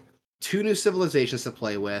is like 2 new civilizations to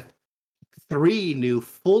play with, 3 new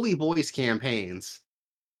fully voiced campaigns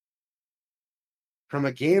from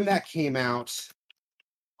a game that came out.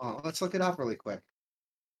 Oh, let's look it up really quick.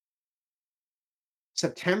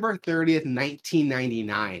 September 30th,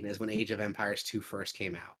 1999 is when Age of Empires 2 first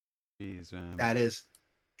came out. jeez, man. That is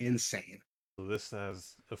insane. So this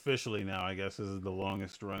has officially now, I guess, this is the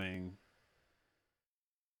longest running,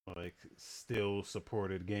 like, still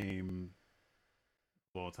supported game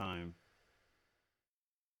of all time.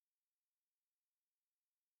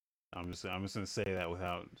 I'm just gonna say that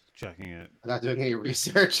without checking it. Without doing any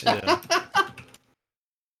research. Yeah,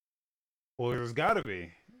 Well, there's got to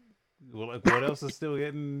be. Well, like, what else is still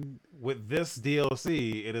getting with this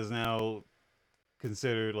DLC? It is now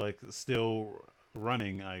considered like still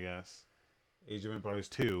running, I guess. Age of Empires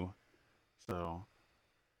 2. So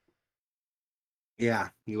Yeah,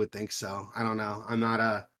 you would think so. I don't know. I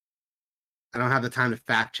don't have the time to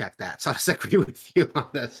fact check that, so I disagree with you on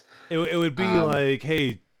this. it would be Um, like,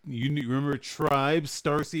 hey, remember Tribes,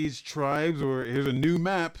 Star Siege Tribes, or here's a new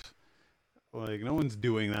map. Like, no one's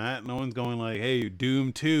doing that. No one's going like, hey,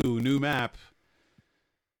 Doom 2, new map.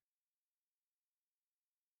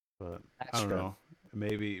 But I that's don't true. know.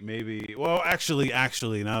 Maybe. Well, actually,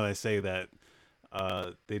 now that I say that,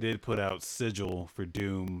 they did put out Sigil for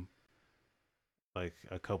Doom like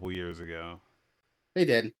a couple years ago. They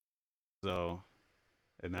did. So,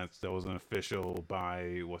 and that was an official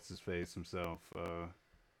by what's his face himself.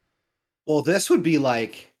 Well, this would be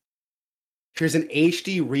like here's an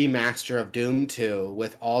HD remaster of Doom 2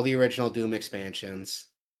 with all the original Doom expansions,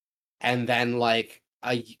 and then like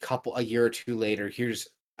a year or two later, here's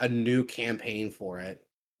a new campaign for it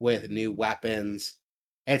with new weapons.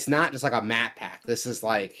 It's not just like a map pack. This is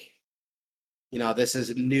like, this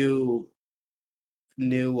is new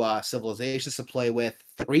civilizations to play with,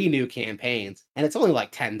 three new campaigns, and it's only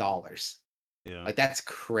like $10. Yeah, Like that's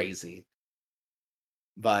crazy.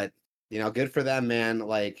 But good for them, man.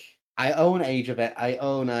 Like I own Age of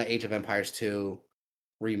Empires 2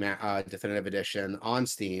 definitive edition on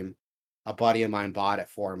Steam. A buddy of mine bought it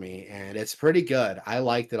for me, and it's pretty good. I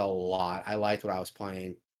liked it a lot. I liked what I was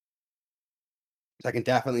playing. So I can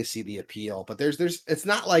definitely see the appeal. But there's it's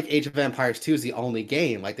not like Age of Empires 2 is the only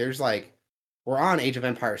game. Like there's like we're on Age of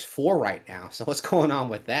Empires 4 right now. So what's going on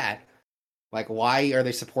with that? Like why are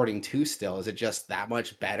they supporting 2 still? Is it just that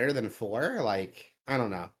much better than 4? Like, I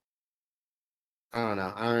don't know. I don't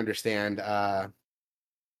know. I don't understand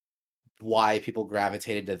why people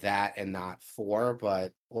gravitated to that and not 4,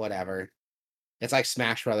 but whatever. It's like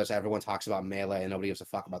Smash Brothers. Everyone talks about Melee and nobody gives a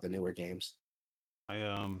fuck about the newer games.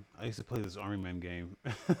 I used to play this Army Men game.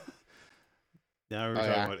 Now we were Oh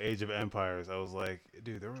talking yeah. about Age of Empires. I was like,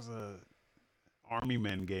 dude, there was a Army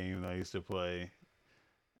Men game that I used to play,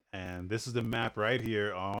 and this is the map right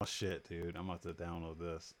here. Oh shit, dude, I'm about to download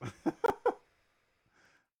this.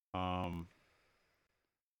 um,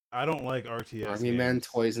 I don't like RTS Army Men, games.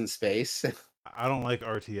 Toys in Space. I don't like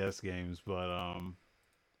RTS games, but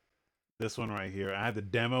this one right here, I had the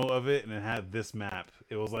demo of it, and it had this map.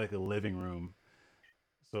 It was like a living room.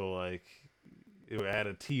 So like, it had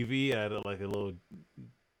a TV, I had like a little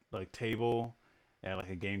like table, and like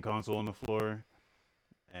a game console on the floor,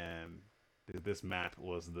 and dude, this map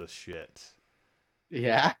was the shit.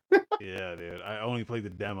 Yeah. Yeah, dude. I only played the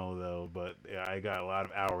demo though, but yeah, I got a lot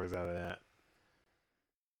of hours out of that.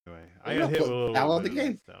 Anyway, I got hit with a little Download bit the of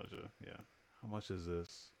game. nostalgia. Yeah. How much is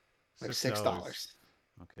this? Like $6. $6.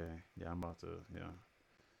 Okay. Yeah, I'm about to.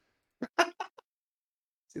 Yeah.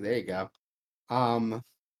 See, there you go. Um,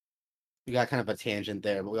 we got kind of a tangent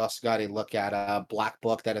there, but we also got to look at a Black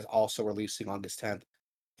Book that is also releasing August 10th.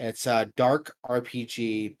 It's a dark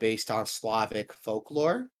RPG based on Slavic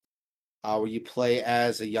folklore, where you play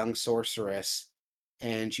as a young sorceress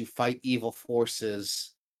and you fight evil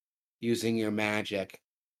forces using your magic.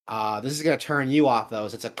 This is going to turn you off, though,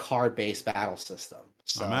 as it's a card-based battle system. I'm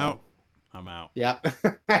So, out. I'm out. yep,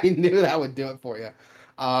 I knew that would do it for you.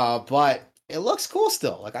 But it looks cool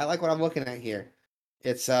still. Like I like what I'm looking at here.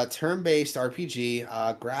 It's a turn-based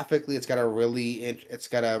RPG. Graphically, it's got a really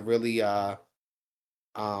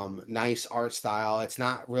nice art style. It's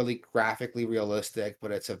not really graphically realistic,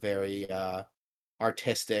 but it's a very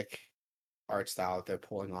artistic art style that they're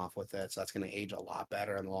pulling off with it. So that's going to age a lot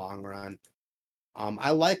better in the long run.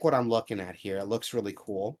 I like what I'm looking at here. It looks really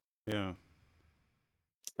cool. Yeah.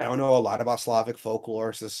 I don't know a lot about Slavic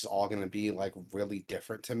folklore, so this is all going to be like really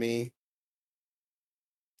different to me.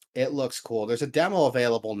 It looks cool. There's a demo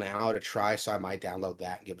available now to try, so I might download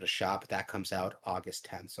that and give it a shot. But that comes out August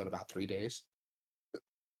 10th, so in about 3 days.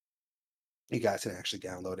 You guys can actually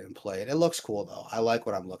download it and play it. It looks cool though. I like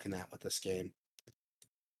what I'm looking at with this game.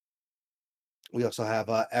 We also have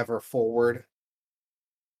Ever Forward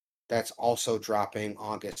that's also dropping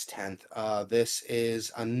August 10th. This is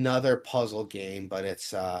another puzzle game, but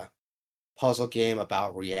it's a puzzle game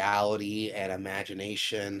about reality and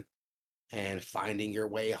imagination and finding your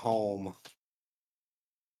way home.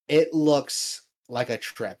 It looks like a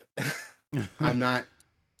trip. I'm not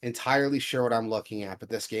entirely sure what I'm looking at, but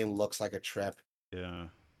this game looks like a trip. Yeah.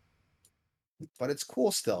 But it's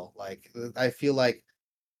cool still. Like I feel like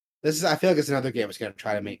it's another game that's gonna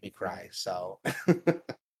try to make me cry. So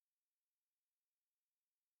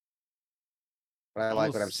but I like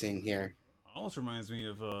what I'm Almost seeing here. almost reminds me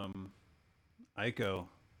of Ico.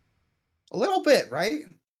 A little bit, right?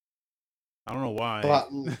 I don't know why. But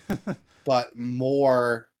but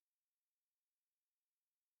more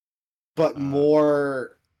but uh,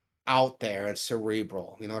 more out there and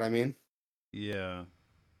cerebral. You know what I mean? yeah.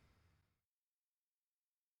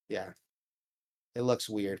 Yeah. It looks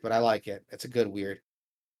weird, but I like it. It's a good weird.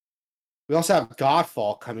 We also have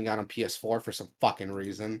Godfall coming out on PS4 for some fucking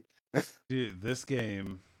reason. Dude, this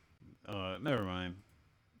game. Never mind.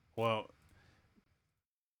 Well,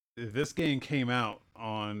 this game came out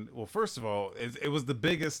on. Well, first of all, it was the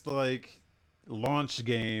biggest like launch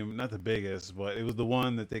game. Not the biggest, but it was the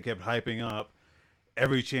one that they kept hyping up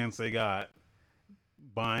every chance they got,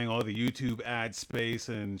 buying all the YouTube ad space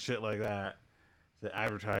and shit like that to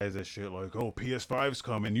advertise this shit like, oh, PS5's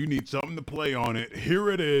coming. You need something to play on it. Here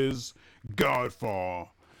it is, Godfall.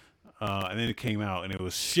 And then it came out and it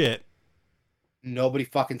was shit. Nobody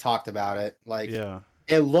fucking talked about it. Like, Yeah.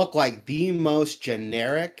 it looked like the most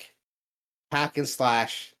generic hack and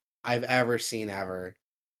slash I've ever seen ever.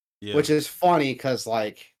 Yeah. Which is funny because,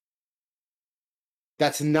 like,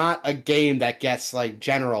 that's not a game that gets like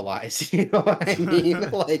generalized. You know what I mean?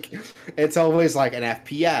 Like, it's always like an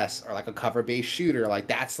FPS or like a cover based shooter. Like,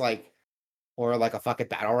 that's like, or like a fucking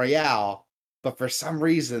battle royale. But for some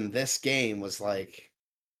reason, this game was like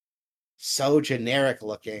so generic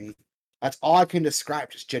looking. That's all I can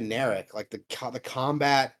describe, just generic. Like the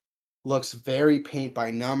combat looks very paint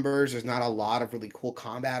by numbers. There's not a lot of really cool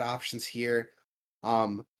combat options here.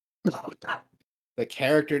 Um, the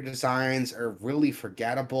character designs are really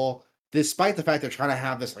forgettable, despite the fact they're trying to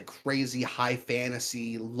have this like crazy high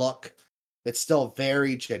fantasy look. It's still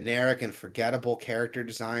very generic and forgettable character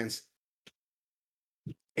designs.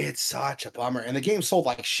 It's such a bummer, and the game sold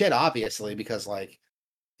like shit, obviously, because like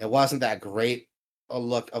it wasn't that great a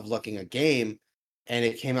look of looking a game, and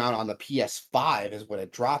it came out on the PS5 is what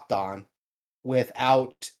it dropped on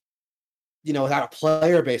without, without a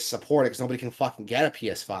player base support because nobody can fucking get a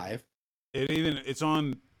PS5. It's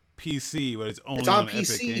on PC, but it's It's only on on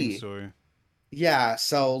Epic Game PC. Store. Yeah,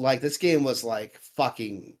 so like this game was like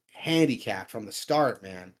fucking handicapped from the start,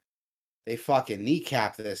 man. They fucking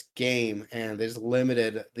kneecapped this game and they just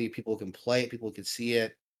limited the people who can play it, people who can see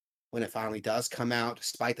it when it finally does come out,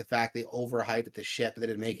 despite the fact they overhyped the shit, but they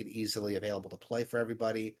didn't make it easily available to play for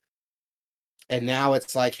everybody. And now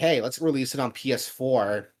it's like, hey, let's release it on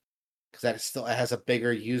PS4 because it has a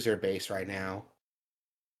bigger user base right now.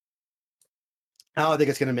 I don't think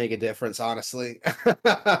it's gonna make a difference, honestly.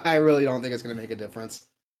 I really don't think it's gonna make a difference.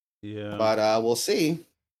 Yeah. But we'll see.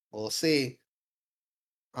 We'll see.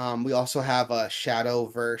 We also have a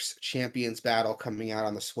Shadowverse Champions Battle coming out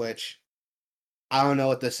on the Switch. I don't know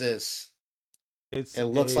what this is. It's It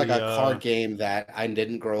looks like a a card game that I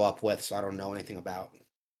didn't grow up with, so I don't know anything about.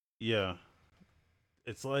 yeah.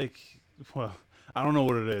 It's like, well, I don't know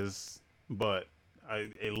what it is, but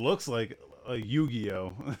it looks like a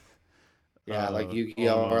Yu-Gi-Oh. Yeah, like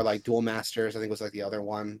Yu-Gi-Oh! Or like Almost. Duel Masters, I think was like the other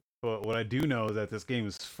one. But what I do know is that this game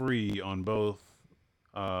is free on both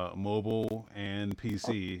mobile and Oh,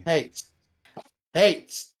 PC. hey, hey!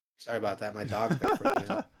 Sorry about that. My dog's gonna freak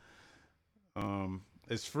me out.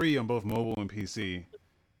 It's free on both mobile and PC.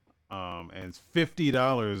 And it's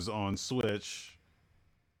 $50 on Switch.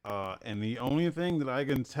 And the only thing that I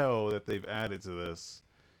can tell that they've added to this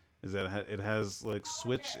is that it has like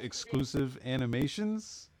Switch exclusive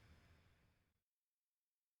animations.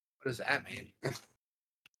 What does that mean?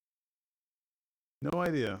 No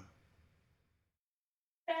idea,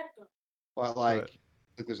 Well, but like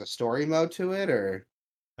there's a story mode to it, or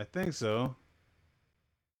I think so.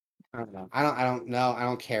 I don't know. I don't know. I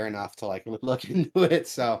don't care enough to like look into it.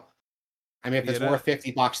 So I mean, if Yeah, it's worth that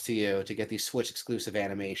 $50 to you to get these Switch exclusive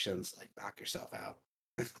animations, like knock yourself out.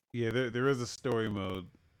 yeah, there is a story mode.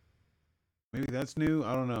 Maybe that's new.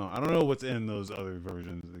 I don't know. I don't know what's in those other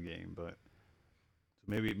versions of the game, but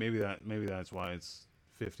maybe that's why it's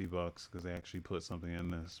 $50 because they actually put something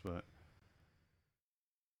in this. But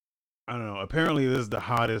I don't know. Apparently, this is the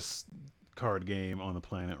hottest card game on the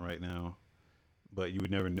planet right now, but you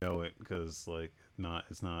would never know it because like not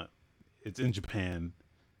it's not it's in Japan.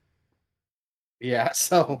 Yeah.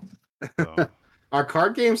 So So are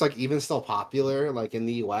card games like even still popular like in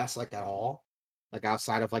the US like at all? Like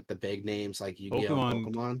outside of like the big names like Yu-Gi-Oh and Pokemon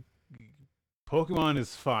Pokemon? Pokemon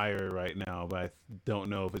is fire right now, but I don't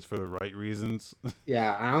know if it's for the right reasons.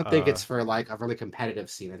 Yeah, I don't think uh, it's for like a really competitive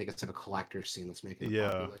scene. I think it's like a collector scene that's making it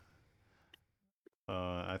yeah. popular.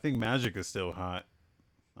 I think Magic is still hot.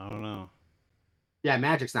 I don't know. Yeah,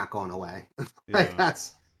 Magic's not going away. Like Yeah.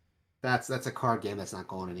 that's a card game that's not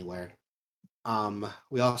going anywhere.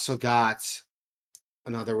 We also got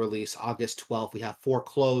another release August 12th. We have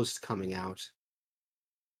Foreclosed coming out.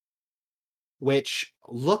 which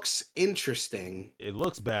looks interesting. It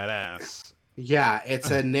looks badass. Yeah,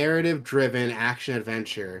 it's a narrative-driven action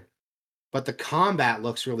adventure, but the combat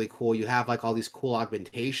looks really cool. You have like all these cool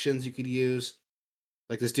augmentations you could use.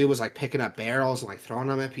 Like this dude was like picking up barrels and like throwing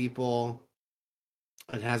them at people.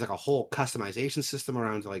 It has like a whole customization system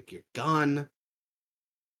around like your gun.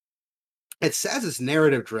 It says it's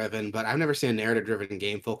narrative driven, but I've never seen a narrative driven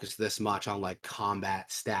game focus this much on like combat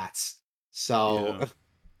stats. So Yeah.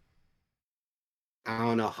 I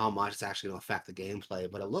don't know how much it's actually going to affect the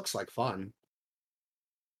gameplay, but it looks like fun.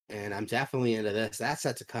 And I'm definitely into this. That's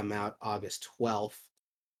set to come out August 12th.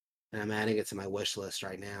 And I'm adding it to my wish list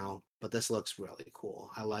right now. But this looks really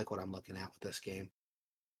cool. I like what I'm looking at with this game.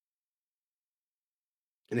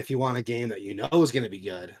 And if you want a game that you know is going to be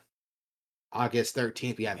good, August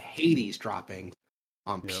 13th, we have Hades dropping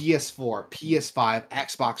on Yep. PS4, PS5,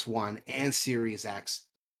 Xbox One, and Series X.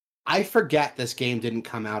 I forget this game didn't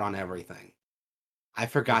come out on everything. I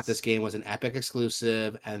forgot this game was an Epic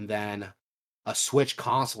exclusive and then a Switch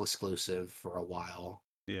console exclusive for a while.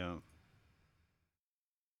 Yeah.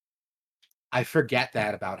 I forget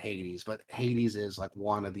that about Hades, but Hades is like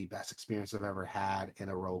one of the best experiences I've ever had in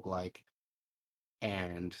a roguelike.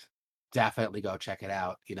 And definitely go check it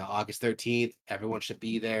out. You know, August 13th, everyone should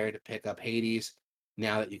be there to pick up Hades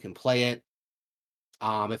now that you can play it.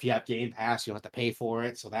 If you have Game Pass, you don't have to pay for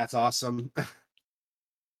it, so that's awesome.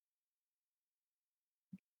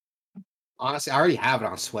 Honestly, I already have it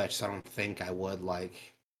on Switch, so I don't think I would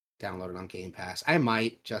like download it on Game Pass. I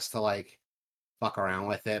might just to like fuck around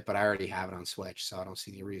with it, but I already have it on Switch, so I don't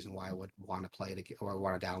see any reason why I would want to play it again or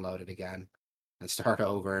want to download it again and start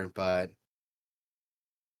over. But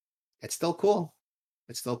it's still cool.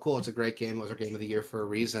 It's still cool. It's a great game. It was our game of the year for a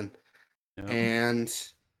reason. Yep. And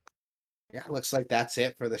yeah, looks like that's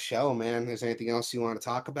it for the show, man. Is there anything else you want to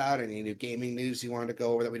talk about? Any new gaming news you wanted to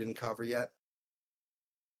go over that we didn't cover yet?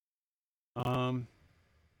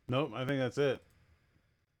 Nope, I think that's it.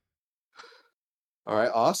 All right,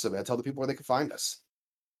 awesome. And tell the people where they can find us.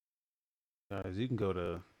 Guys, you can go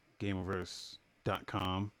to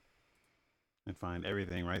gameverse.com and find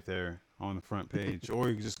everything right there on the front page. Or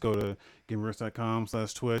you can just go to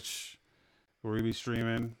gameverse.com/Twitch where we be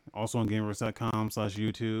streaming. Also on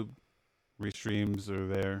gameverse.com/YouTube. Restreams are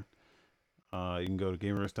there. You can go to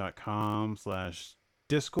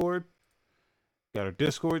gameverse.com/Discord. Got our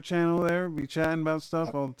Discord channel there. Be chatting about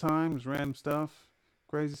stuff all the time. Just random stuff.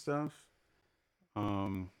 Crazy stuff.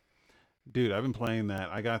 Dude, I've been playing that.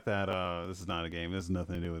 I got that. This is not a game. This has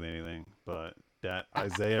nothing to do with anything. But that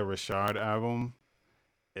Isaiah Rashad album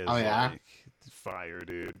is like fire,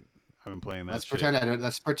 dude. I've been playing that. Let's pretend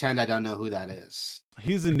I don't know who that is.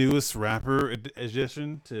 He's the newest rapper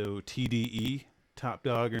addition to TDE, Top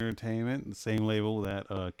Dog Entertainment, the same label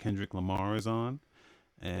that Kendrick Lamar is on,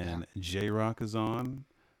 and J Rock is on,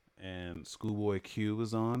 and Schoolboy Q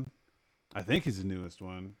is on. I think he's the newest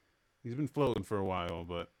one. He's been floating for a while,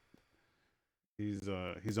 but he's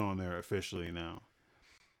on there officially now.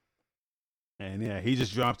 And yeah, he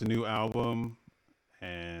just dropped a new album,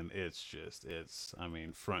 and it's I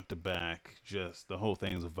mean, front to back, just the whole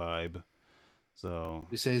thing's a vibe. So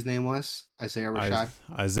you say his name was Isaiah Rashad.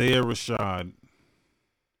 Isaiah Rashad.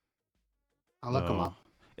 I'll look him up.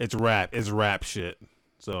 It's rap shit.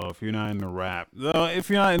 So if you're not in the rap, though, it's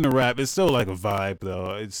still like a vibe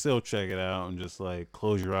though. It's still check it out and just like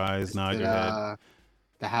close your eyes, nod your head.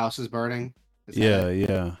 The house is burning. Yeah.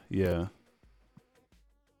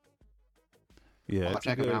 I'll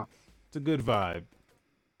check it out. It's a good vibe,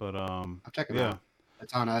 but I'll check it out.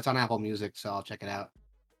 It's on Apple Music, so I'll check it out.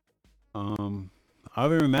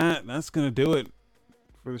 Other than that, that's gonna do it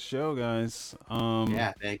for the show, guys.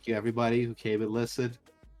 Yeah, thank you everybody who came and listened.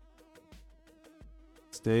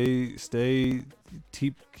 Don't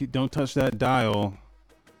touch that dial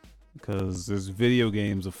because there's video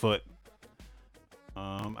games afoot.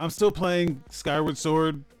 I'm still playing Skyward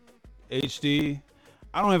Sword HD.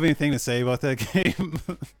 I don't have anything to say about that game.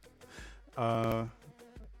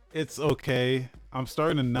 It's okay. I'm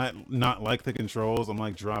starting to not like the controls. I'm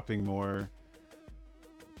like dropping more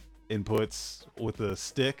inputs with the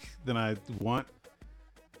stick than I want.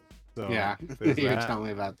 So yeah, you're telling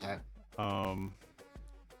me about that.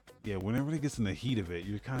 Yeah, whenever it gets in the heat of it,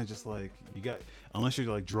 you're kind of just like unless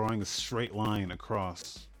you're like drawing a straight line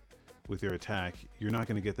across with your attack, you're not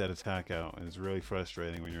going to get that attack out, and it's really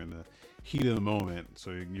frustrating when you're in the heat of the moment.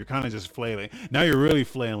 So you're kind of just flailing. Now you're really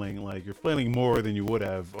flailing, like you're flailing more than you would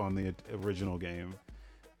have on the original game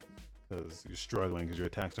because you're struggling because your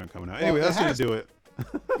attacks aren't coming out. Anyway, that's going to do it.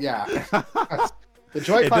 Yeah. The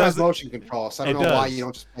Joy-Con has motion control, so I don't know why you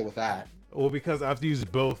don't just play with that. Well, because I have to use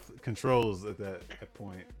both controls at that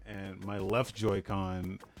point, and my left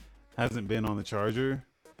Joy-Con hasn't been on the charger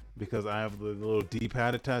because I have the little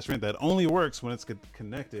D-pad attachment that only works when it's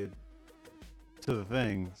connected to the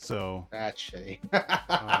thing. So That's shitty.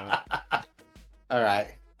 uh, All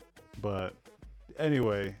right. but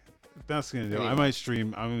anyway, that's gonna do. I Anyway. might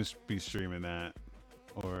stream. I'm gonna be streaming that,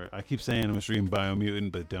 or I keep saying I'm gonna stream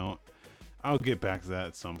Biomutant, but don't. I'll get back to that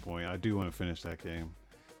at some point. I do want to finish that game.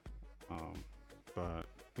 But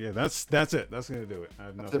yeah, that's it. That's gonna do it. I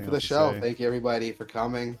have That's nothing it for the else to show. say. Thank you everybody for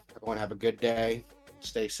coming. Everyone have a good day.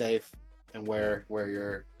 Stay safe and wear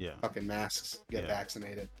your Yeah. fucking masks. Get Yeah.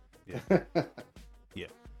 vaccinated. Yeah. Yeah.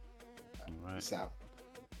 All right. Peace out.